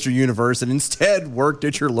become Mr. Universe and instead worked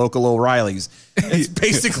at your local O'Reilly's, it's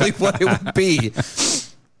basically what it would be.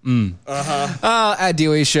 At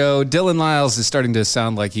DOA show, Dylan Lyles is starting to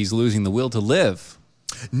sound like he's losing the will to live.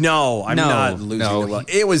 No, I'm No, not losing no. the will.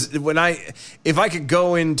 It was if I could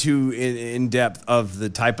go into in depth of the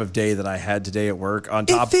type of day that I had today at work on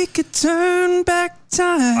top. If it could turn back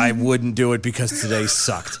time. I wouldn't do it because today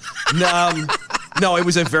sucked. No, it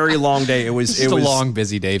was a very long day. It was Just a long,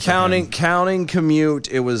 busy day for him. Counting commute.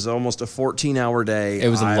 It was almost a 14-hour day. It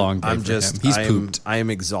was a long day I'm for just him. He's pooped. I am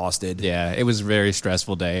exhausted. Yeah, it was a very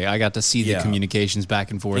stressful day. I got to see the Yeah. communications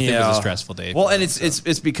back and forth. It was a stressful day. Well, for and him,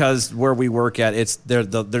 it's because where we work at, they're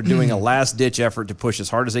doing a last ditch effort to push as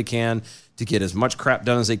hard as they can to get as much crap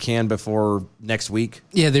done as they can before next week.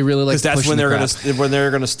 Yeah, they really like Because that's pushing when the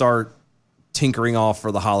they're gonna start tinkering off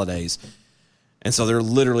for the holidays. And so they're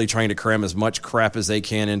literally trying to cram as much crap as they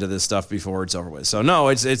can into this stuff before it's over with. So no,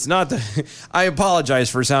 it's not. I apologize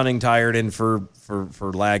for sounding tired and for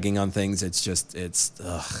lagging on things. It's just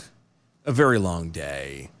a very long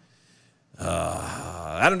day.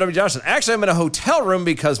 Adam W. Johnson. Actually, I'm in a hotel room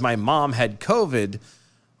because my mom had COVID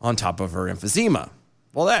on top of her emphysema.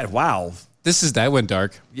 Well, wow. That went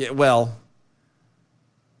dark. Yeah. Well,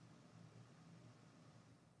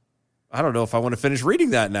 I don't know if I want to finish reading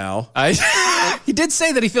that now. He did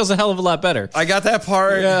say that he feels a hell of a lot better. I got that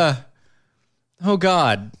part. Yeah. Oh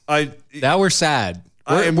God. Now we're sad.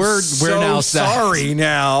 We're now sad. Sorry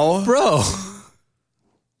now, bro.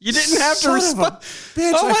 You didn't have to respond.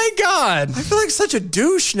 Bitch, oh my God. I feel like such a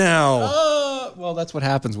douche now. Well, that's what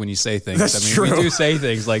happens when you say things. That's we true. do say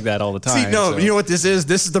things like that all the time. See, no, so. you know what this is?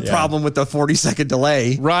 This is the problem with the 40-second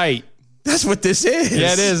delay. Right. That's what this is.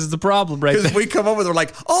 Yeah, it is. It's the problem right there. Because we come over, they're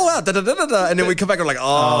like, oh, wow, da-da-da-da-da, and then we come back and we're like,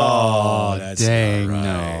 oh, that's dang,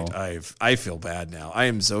 not right. no. I feel bad now. I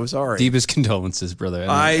am so sorry. Deepest condolences, brother.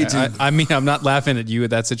 I mean, I'm not laughing at you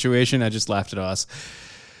at that situation. I just laughed at us.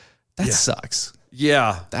 That sucks.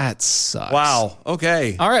 Yeah. That sucks. Wow.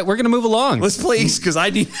 Okay. All right, we're going to move along. Let's please, because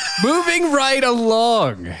I need... Moving right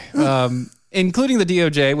along. Including the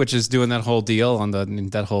DOJ, which is doing that whole deal on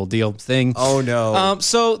that whole deal thing. Oh, no.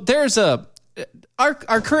 So there's our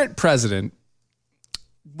current president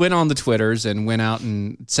went on the Twitters and went out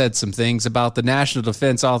and said some things about the National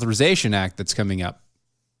Defense Authorization Act that's coming up.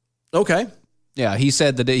 Okay. Yeah, he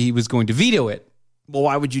said that he was going to veto it. Well,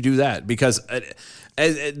 why would you do that? Because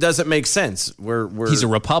it doesn't make sense. He's a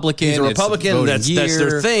Republican. He's a Republican. That's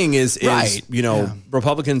their thing. Is right.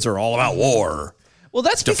 Republicans are all about war. Well,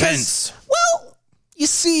 that's defense. Because, well, you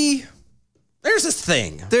see, there's this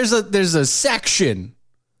thing. There's a section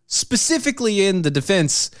specifically in the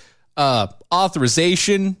Defense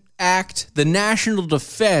Authorization Act, the National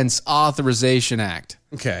Defense Authorization Act.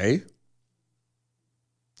 Okay.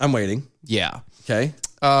 I'm waiting. Yeah. Okay.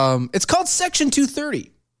 It's called Section 230.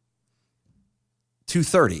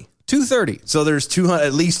 230. 230. So there's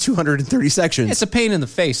at least 230 sections. It's a pain in the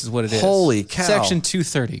face is what it is. Holy cow. Section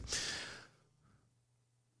 230.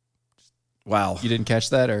 Wow. You didn't catch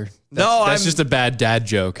that? Or No, that's just a bad dad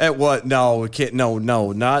joke. At what? No,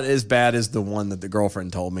 no, not as bad as the one that the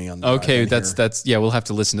girlfriend told me on the Okay, drive in that's yeah, we'll have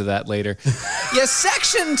to listen to that later. Yeah,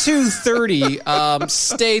 Section 230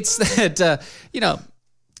 states that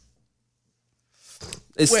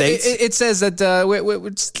it says that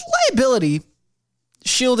it's liability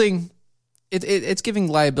shielding. It's giving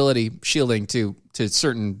liability shielding to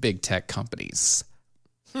certain big tech companies.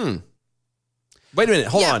 Wait a minute.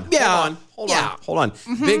 Hold on.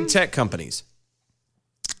 Mm-hmm. Big tech companies.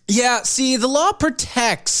 Yeah, see, the law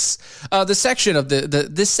protects the section of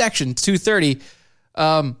this section 230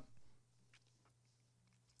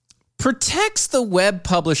 protects the web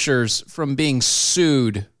publishers from being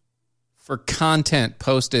sued for content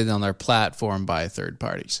posted on their platform by third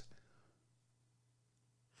parties.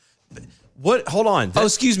 What? Hold on. Oh,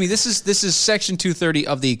 excuse me. This is section 230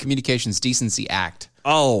 of the Communications Decency Act.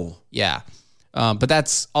 Oh, yeah. But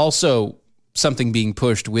that's also something being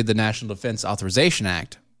pushed with the National Defense Authorization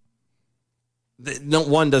Act.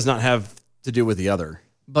 One does not have to do with the other.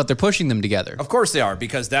 But they're pushing them together. Of course they are,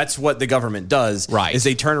 because that's what the government does. Right. Is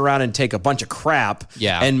they turn around and take a bunch of crap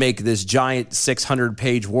and make this giant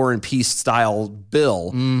 600-page War and Peace style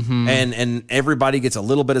bill. Mm-hmm. And everybody gets a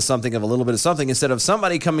little bit of something instead of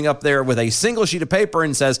somebody coming up there with a single sheet of paper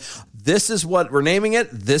and says, this is what we're naming it,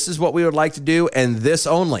 this is what we would like to do, and this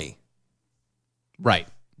only. Right.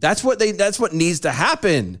 That's what needs to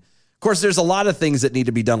happen. Of course, there's a lot of things that need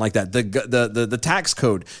to be done like that. The tax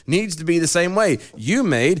code needs to be the same way. You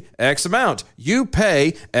made X amount. You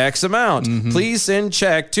pay X amount. Mm-hmm. Please send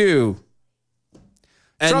check to.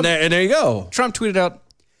 And there you go. Trump tweeted out,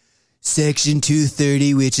 Section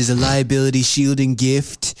 230, which is a liability shielding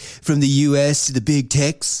gift from the U.S. to the big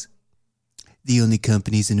techs. The only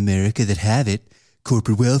companies in America that have it,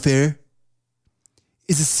 corporate welfare,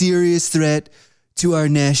 is a serious threat to our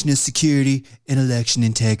national security and election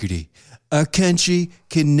integrity. Our country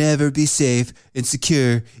can never be safe and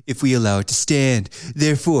secure if we allow it to stand.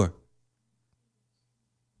 Therefore,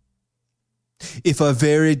 if our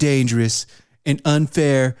very dangerous and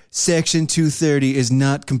unfair Section 230 is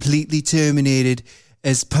not completely terminated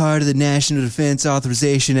as part of the National Defense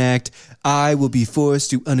Authorization Act, I will be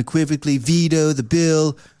forced to unequivocally veto the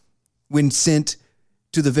bill when sent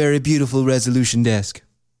to the very beautiful resolution desk.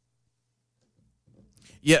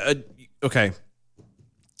 Yeah. Okay.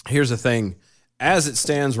 Here's the thing. As it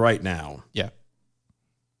stands right now,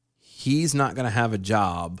 he's not going to have a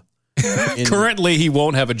job. Currently, he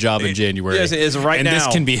won't have a job in January. Yes, it is right and now. And this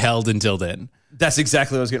can be held until then. That's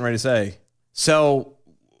exactly what I was getting ready to say. So,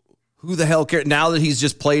 who the hell cares? Now that he's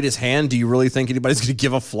just played his hand, do you really think anybody's going to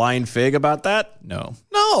give a flying fig about that? No.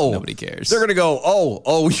 Nobody cares. They're going to go,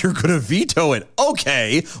 oh, you're going to veto it.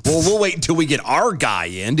 Okay. Well, we'll wait until we get our guy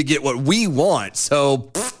in to get what we want.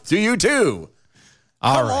 So, do you too.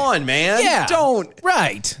 Come on, man. Yeah. Don't.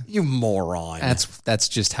 Right. You moron. That's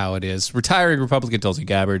just how it is. Retiring Republican Tulsi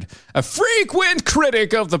Gabbard, a frequent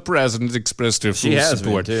critic of the president, expressed her full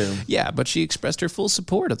support. Too. Yeah, but she expressed her full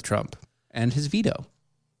support of Trump and his veto.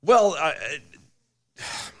 Well,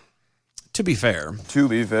 to be fair. To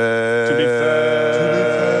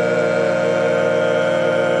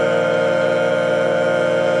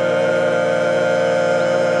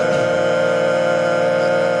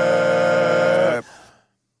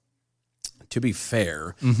be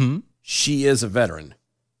fair, she is a veteran.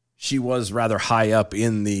 She was rather high up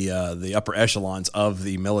in the upper echelons of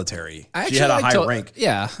the military. She had a high rank.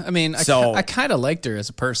 Yeah, I mean, I kind of liked her as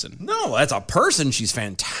a person. No, as a person, she's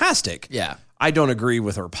fantastic. Yeah. I don't agree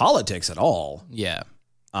with her politics at all. Yeah.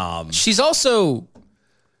 She's also,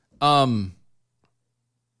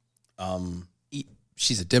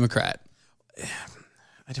 she's a Democrat.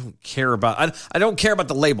 I don't care about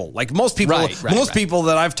the label. Like most people, people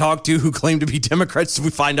that I've talked to who claim to be Democrats,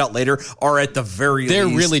 we find out later, are at the very They're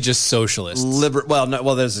least really just socialists.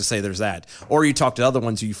 There's to say there's that. Or you talk to other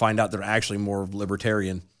ones who you find out they're actually more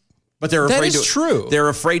libertarian. But they're afraid That is true. They're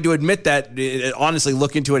afraid to admit that. Honestly,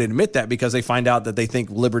 look into it and admit that, because they find out that they think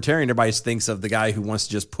libertarian. Everybody thinks of the guy who wants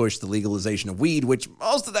to just push the legalization of weed, which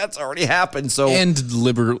most of that's already happened. So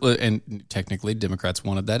and technically Democrats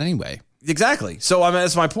wanted that anyway. Exactly. So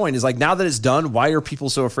that's my point. Is like, now that it's done, why are people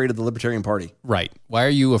so afraid of the Libertarian Party? Right. Why are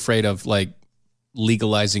you afraid of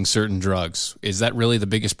legalizing certain drugs? Is that really the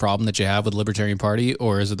biggest problem that you have with the Libertarian Party,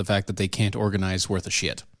 or is it the fact that they can't organize worth a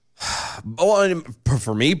shit?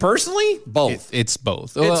 For me personally, both. It's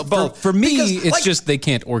both. It's both. For me, because, it's just they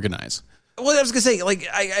can't organize. Well, I was gonna say, like,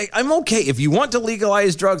 I'm okay if you want to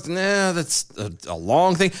legalize drugs. Nah, that's a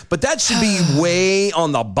long thing, but that should be way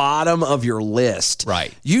on the bottom of your list.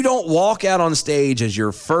 Right. You don't walk out on stage as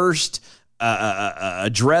your first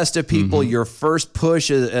address to people, your first push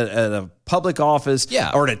at a public office,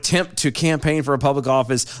 or an attempt to campaign for a public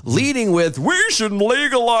office, leading with, we should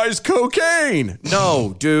legalize cocaine.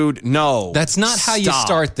 No, dude, no. That's not how you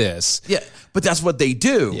start this. Yeah, but that's what they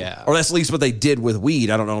do. Yeah. Or that's at least what they did with weed.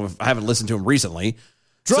 I don't know if I haven't listened to them recently.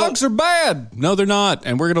 Drugs are bad. No, they're not.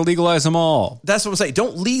 And we're going to legalize them all. That's what I'm saying.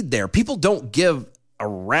 Don't lead there. People don't give a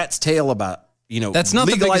rat's tail about, that's not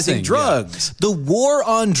legalizing the drugs. Yeah. The war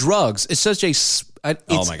on drugs is such a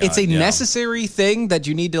it's a necessary thing that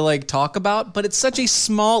you need to like talk about, but it's such a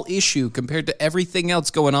small issue compared to everything else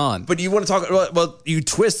going on. But you want to talk? Well, you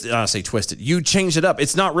twist. I say twisted. You changed it up.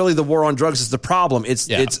 It's not really the war on drugs is the problem. It's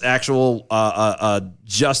actual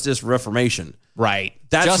justice reformation. Right.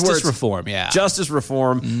 That's justice reform. Yeah. Justice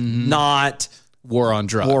reform, not war on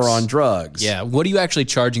drugs. War on drugs. Yeah. What are you actually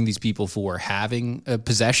charging these people for? Having a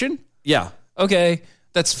possession? Yeah. Okay,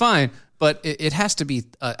 that's fine, but it has to be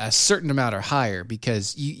a certain amount or higher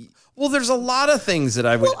because you. Well, there's a lot of things that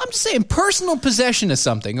I would. Well, I'm just saying personal possession of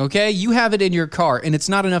something. Okay, you have it in your car, and it's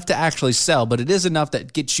not enough to actually sell, but it is enough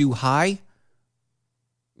that gets you high.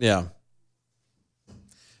 Yeah.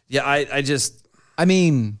 Yeah, I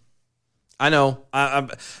mean, I know.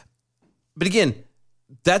 But again,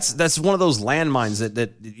 that's one of those landmines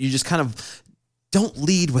that you just kind of don't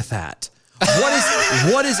lead with that.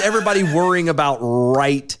 What is everybody worrying about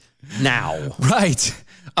right now? Right.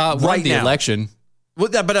 Right the now. Election. Well,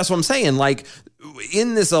 but that's what I'm saying. Like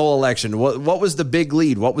in this whole election, what was the big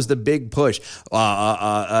lead? What was the big push?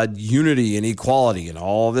 Unity and equality and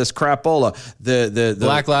all this crapola. The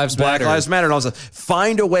Black Lives Matter. And all that.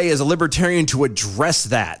 Find a way as a libertarian to address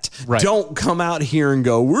that. Right. Don't come out here and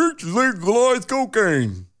go, we're legalize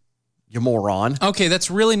cocaine. You moron. Okay,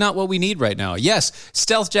 that's really not what we need right now. Yes,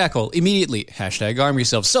 Stealth Jackal, immediately, #arm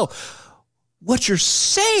yourself. So, what you're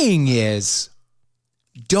saying is,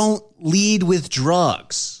 don't lead with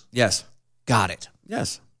drugs. Yes. Got it.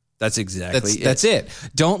 Yes. That's exactly it. That's it.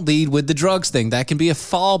 Don't lead with the drugs thing. That can be a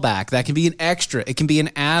fallback. That can be an extra. It can be an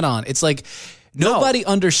add-on. It's like, nobody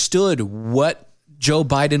understood what Joe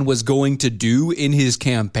Biden was going to do in his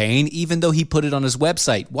campaign, even though he put it on his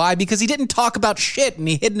website. Why? Because he didn't talk about shit and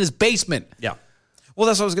he hid in his basement. Yeah. Well,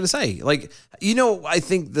 that's what I was going to say. Like, I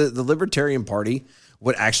think the Libertarian Party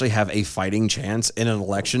would actually have a fighting chance in an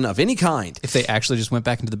election of any kind. If they actually just went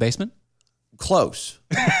back into the basement? Close.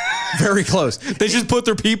 Very close. They just put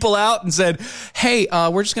their people out and said, hey,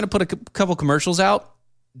 we're just going to put a couple commercials out.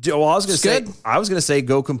 Well, I was going to say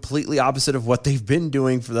go completely opposite of what they've been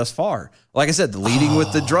doing for thus far. Like I said, leading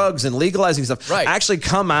with the drugs and legalizing stuff. Right. Actually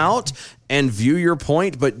come out and view your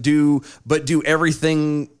point, but do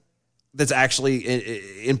everything that's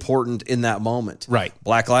actually important in that moment. Right.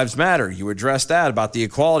 Black Lives Matter. You address that about the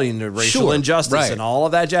equality and the racial injustice and all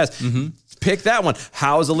of that jazz. Mm-hmm. Pick that one.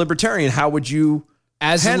 How as a libertarian, how would you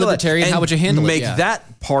As a libertarian, how would you handle it? Make Yeah.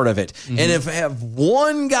 that part of it. Mm-hmm. And if have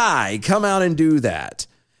one guy come out and do that,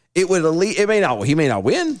 he may not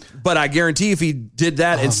win, but I guarantee if he did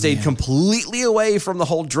that and stayed completely away from the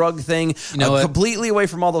whole drug thing, completely away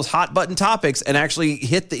from all those hot button topics and actually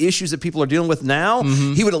hit the issues that people are dealing with now,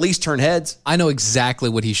 he would at least turn heads. I know exactly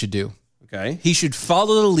what he should do. Okay. He should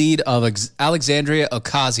follow the lead of Alexandria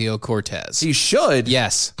Ocasio-Cortez. He should?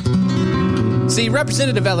 Yes. See,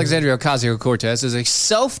 Representative Alexandria Ocasio-Cortez is a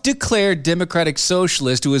self-declared democratic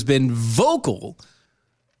socialist who has been vocal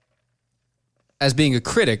as being a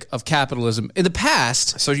critic of capitalism in the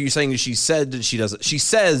past. So you're saying she said that she doesn't. She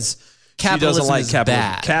says capitalism she doesn't like is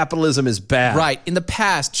capitalism. bad. Capitalism is bad. Right. In the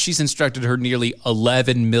past, she's instructed her nearly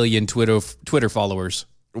 11 million Twitter followers.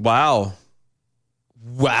 Wow.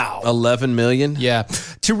 11 million? Yeah.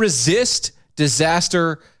 To resist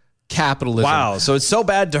disaster capitalism. Wow. So it's so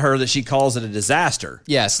bad to her that she calls it a disaster.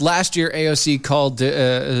 Yes. Last year, AOC called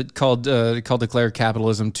declared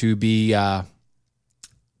capitalism to be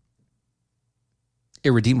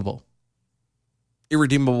irredeemable.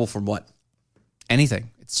 Irredeemable from what? Anything.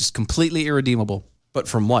 It's just completely irredeemable. But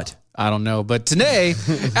from what? I don't know. But today,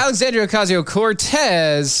 Alexandria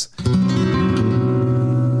Ocasio-Cortez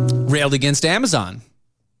railed against Amazon.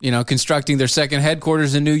 Constructing their second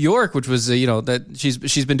headquarters in New York, which was, that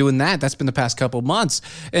she's been doing that. That's been the past couple of months,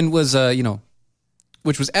 and was,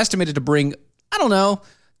 which was estimated to bring,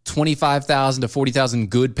 25,000 to 40,000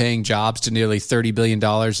 good-paying jobs to nearly $30 billion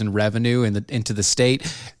in revenue into the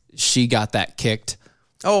state. She got that kicked.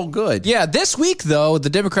 Oh, good. Yeah. This week, though, the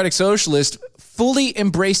Democratic Socialist fully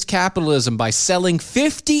embraced capitalism by selling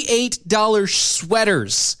 $58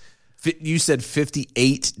 sweaters. You said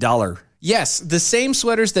 $58. Yes, the same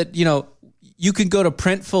sweaters that, you can go to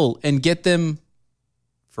Printful and get them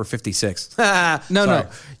for $56. No.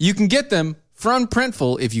 You can get them from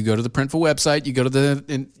Printful if you go to the Printful website. You go to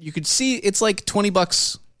and you could see it's like $20,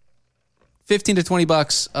 $15 to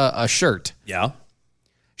 $20 a shirt. Yeah.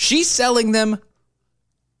 She's selling them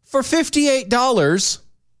for $58.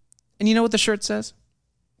 And you know what the shirt says?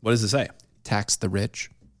 What does it say? Tax the rich.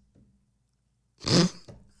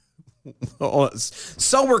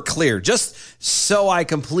 So we're clear, just so I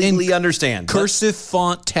completely understand. Cursive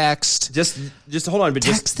font text. Just hold on, but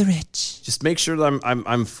Tax the rich. Just make sure that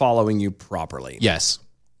I'm following you properly. Yes.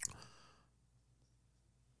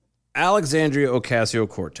 Alexandria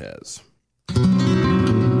Ocasio-Cortez,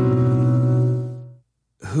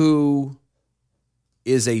 who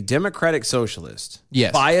is a Democratic socialist,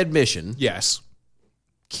 yes, by admission, yes.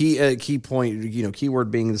 Key point, keyword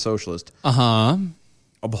being the socialist.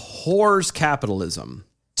 Abhors capitalism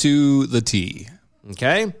to the T.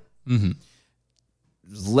 Okay? Mm-hmm.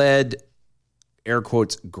 Led, air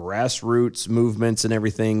quotes, grassroots movements and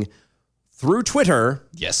everything through Twitter.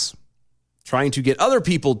 Yes. Trying to get other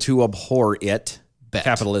people to abhor it,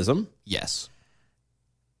 capitalism. Yes.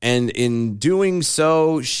 And in doing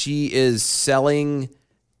so, she is selling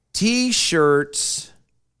T-shirts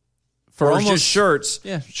for almost shirts.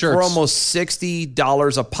 Yeah, shirts. For almost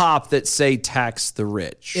 $60 a pop that say tax the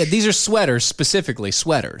rich. Yeah, these are sweaters, specifically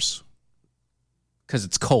sweaters. Because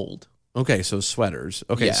it's cold. Okay, so sweaters.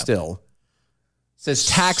 Okay, Yeah. still. It says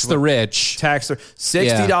tax the rich. Tax the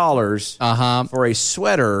 $60 for a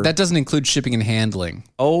sweater. That doesn't include shipping and handling.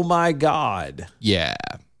 Oh my God. Yeah.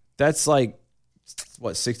 That's like,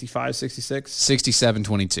 what, 65, 66?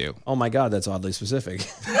 67.22. Oh my God, that's oddly specific.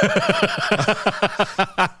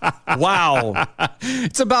 Wow.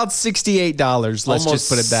 It's about $68. Let's just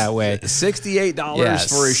put it that way. $68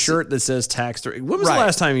 for a shirt that says tax. When was the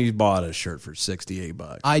last time you bought a shirt for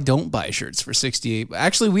 $68? I don't buy shirts for $68.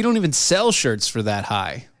 Actually, we don't even sell shirts for that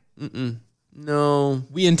high. No.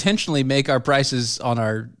 We intentionally make our prices on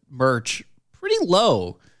our merch pretty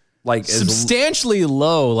low. Like substantially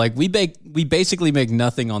low. Like we basically make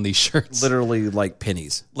nothing on these shirts. Literally like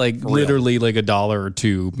pennies. Like literally like $1 or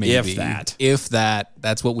 $2 maybe. If that.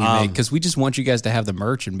 That's what we make, because we just want you guys to have the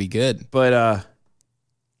merch and be good. But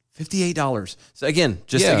 $58. So again,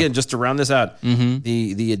 just to round this out,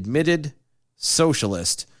 the admitted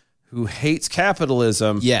socialist who hates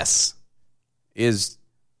capitalism, yes, is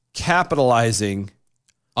capitalizing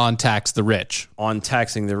on taxing the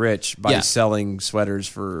rich by selling sweaters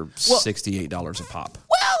for $68 a pop.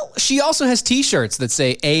 Well, she also has T-shirts that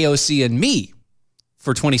say AOC and me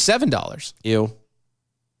for $27. Ew.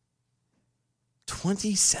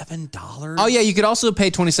 $27? Oh yeah, you could also pay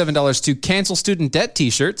 $27 to cancel student debt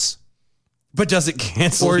T-shirts. But does it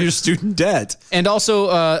cancel your student debt? And also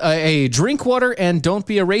a drink water and don't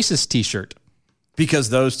be a racist T-shirt. Because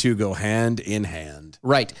those two go hand in hand.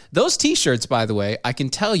 Right. Those T-shirts, by the way, I can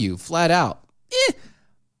tell you flat out,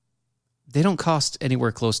 they don't cost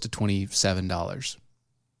anywhere close to $27.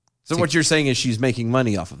 So what you're saying is she's making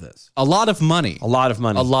money off of this? A lot of money. A lot of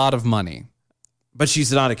money. A lot of money. But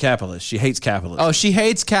she's not a capitalist. She hates capitalism. Oh, she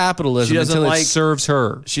hates capitalism until it serves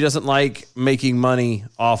her. She doesn't like making money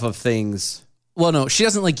off of things. Well, no, she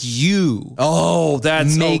doesn't like you. Oh,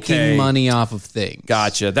 that's making money off of things.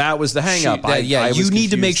 Gotcha. That was the hang up. You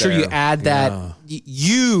need to make sure you add that. Yeah.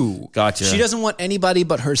 You. Gotcha. She doesn't want anybody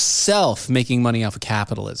but herself making money off of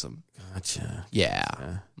capitalism. Gotcha. Yeah.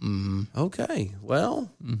 Mm-hmm. Okay.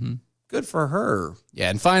 Well, good for her. Yeah.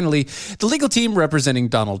 And finally, the legal team representing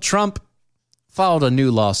Donald Trump filed a new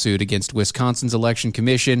lawsuit against Wisconsin's election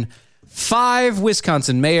commission, 5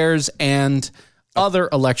 Wisconsin mayors, and other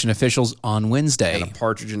election officials on Wednesday. And a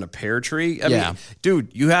partridge in a pear tree? I mean, dude,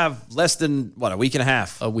 you have less than, a week and a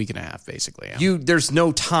half? A week and a half, basically. Yeah. There's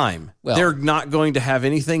no time. Well, they're not going to have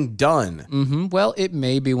anything done. Mm-hmm. Well, it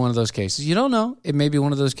may be one of those cases. You don't know. It may be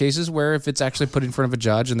one of those cases where if it's actually put in front of a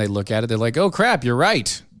judge and they look at it, they're like, oh, crap, you're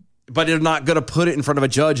right. But they're not going to put it in front of a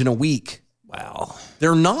judge in a week. Wow.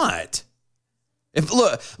 They're not.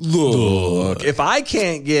 Look, if I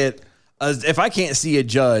can't see a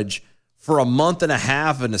judge for a month and a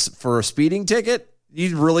half for a speeding ticket,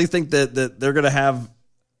 you really think that they're going to have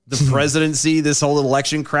the presidency, this whole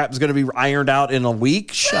election crap is going to be ironed out in a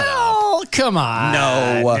week? Shut up. Come on.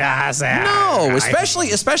 No,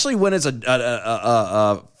 especially when it's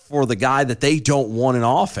for the guy that they don't want in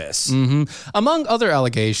office. Mm-hmm. Among other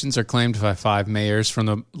allegations are claimed by 5 mayors from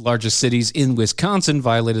the largest cities in Wisconsin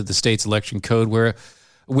violated the state's election code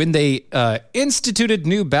when they instituted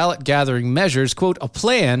new ballot gathering measures, quote, a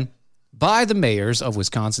plan by the mayors of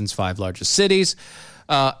Wisconsin's 5 largest cities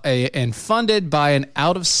and funded by an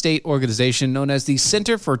out-of-state organization known as the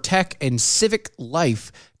Center for Tech and Civic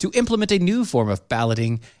Life to implement a new form of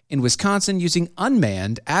balloting in Wisconsin using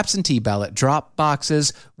unmanned absentee ballot drop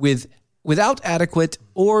boxes without adequate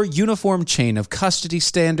or uniform chain of custody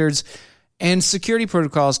standards and security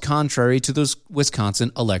protocols contrary to the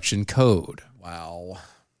Wisconsin election code. Wow.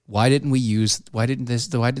 Why didn't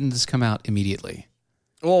this come out immediately?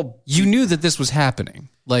 Well, you knew that this was happening.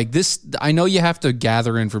 Like this, I know you have to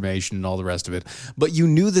gather information and all the rest of it, but you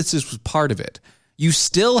knew that this was part of it. You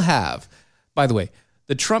still have, by the way,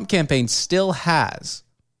 the Trump campaign still has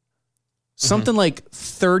something like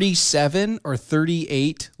 37 or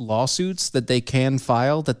 38 lawsuits that they can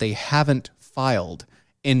file that they haven't filed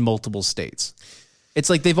in multiple states. It's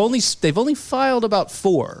like they've only filed about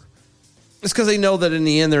 4. It's because they know that in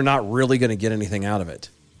the end they're not really going to get anything out of it.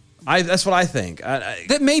 That's what I think.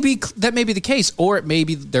 That may be the case, or it may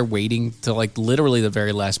be they're waiting to like literally the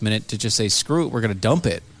very last minute to just say, screw it, we're going to dump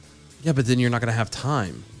it. Yeah, but then you're not going to have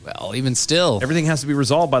time. Well, even still, everything has to be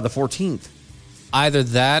resolved by the 14th. Either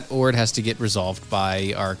that, or it has to get resolved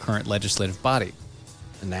by our current legislative body,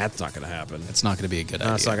 and that's not going to happen. It's not going to be a good idea.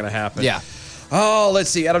 That's not going to happen. Yeah. Oh, let's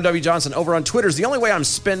see. Adam W. Johnson over on Twitter is the only way I'm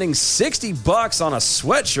spending $60 on a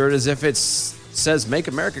sweatshirt is if it says "Make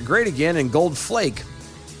America Great Again" in gold flake.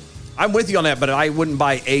 I'm with you on that, but I wouldn't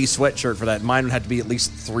buy a sweatshirt for that. Mine would have to be at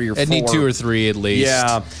least 3 or 4. I'd need 2 or 3 at least.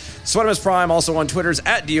 Yeah. Sweatimus Prime also on Twitter's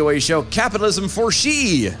at DOA Show. Capitalism for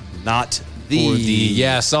she, not the.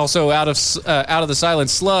 Yes. Also out of the Silent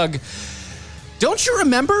Slug. Don't you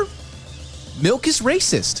remember? Milk is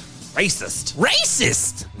racist. Racist.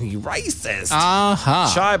 Racist. Uh-huh.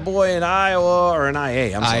 Shy Boy in Iowa, or in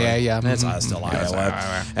IA. I'm sorry. IA, yeah. That's still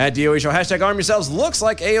Iowa. At DOA Show, hashtag arm yourselves. Looks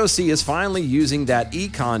like AOC is finally using that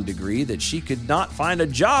econ degree that she could not find a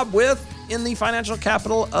job with in the financial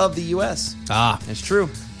capital of the U.S. It's true.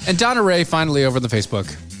 And Donna Ray finally over on the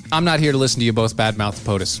Facebook. I'm not here to listen to you both badmouth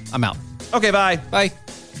POTUS. I'm out. Okay, bye. Bye.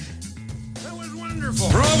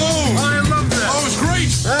 Bravo! I love that. Oh, it was great.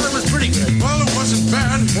 Well, it was pretty good. Well, it wasn't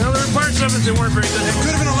bad. Well, there were parts of it that weren't very good. It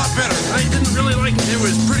could have been a lot better. I didn't really like it. It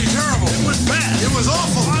was pretty terrible. It was bad. It was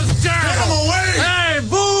awful. It was terrible. Get him away! Hey,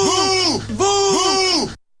 boo! Boo!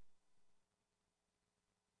 Boo!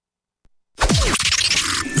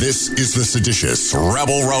 This is the seditious,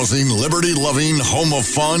 rabble-rousing, liberty-loving, home of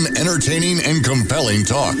fun, entertaining, and compelling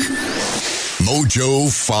talk. Mojo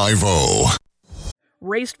 50.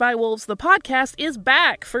 Raised by Wolves, the podcast, is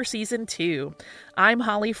back for Season 2. I'm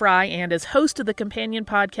Holly Fry, and as host of the companion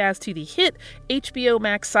podcast to the hit HBO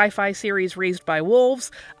Max sci-fi series Raised by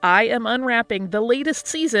Wolves, I am unwrapping the latest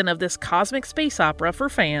season of this cosmic space opera for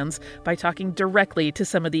fans by talking directly to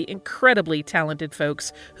some of the incredibly talented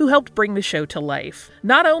folks who helped bring the show to life.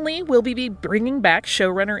 Not only will we be bringing back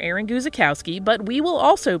showrunner Aaron Guzikowski, but we will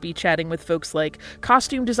also be chatting with folks like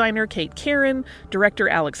costume designer Kate Karen, director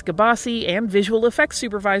Alex Gabassi, and visual effects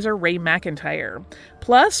supervisor Ray McIntyre.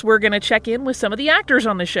 Plus, we're going to check in with some of the actors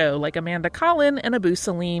on the show, like Amanda Collin and Abu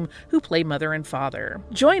Salim, who play mother and father.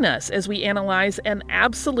 Join us as we analyze an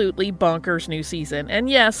absolutely bonkers new season. And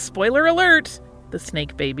yes, spoiler alert, the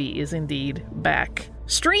snake baby is indeed back.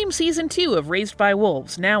 Stream Season 2 of Raised by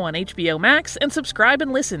Wolves now on HBO Max, and subscribe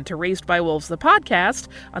and listen to Raised by Wolves the podcast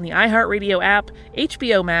on the iHeartRadio app,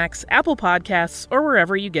 HBO Max, Apple Podcasts, or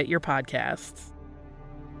wherever you get your podcasts.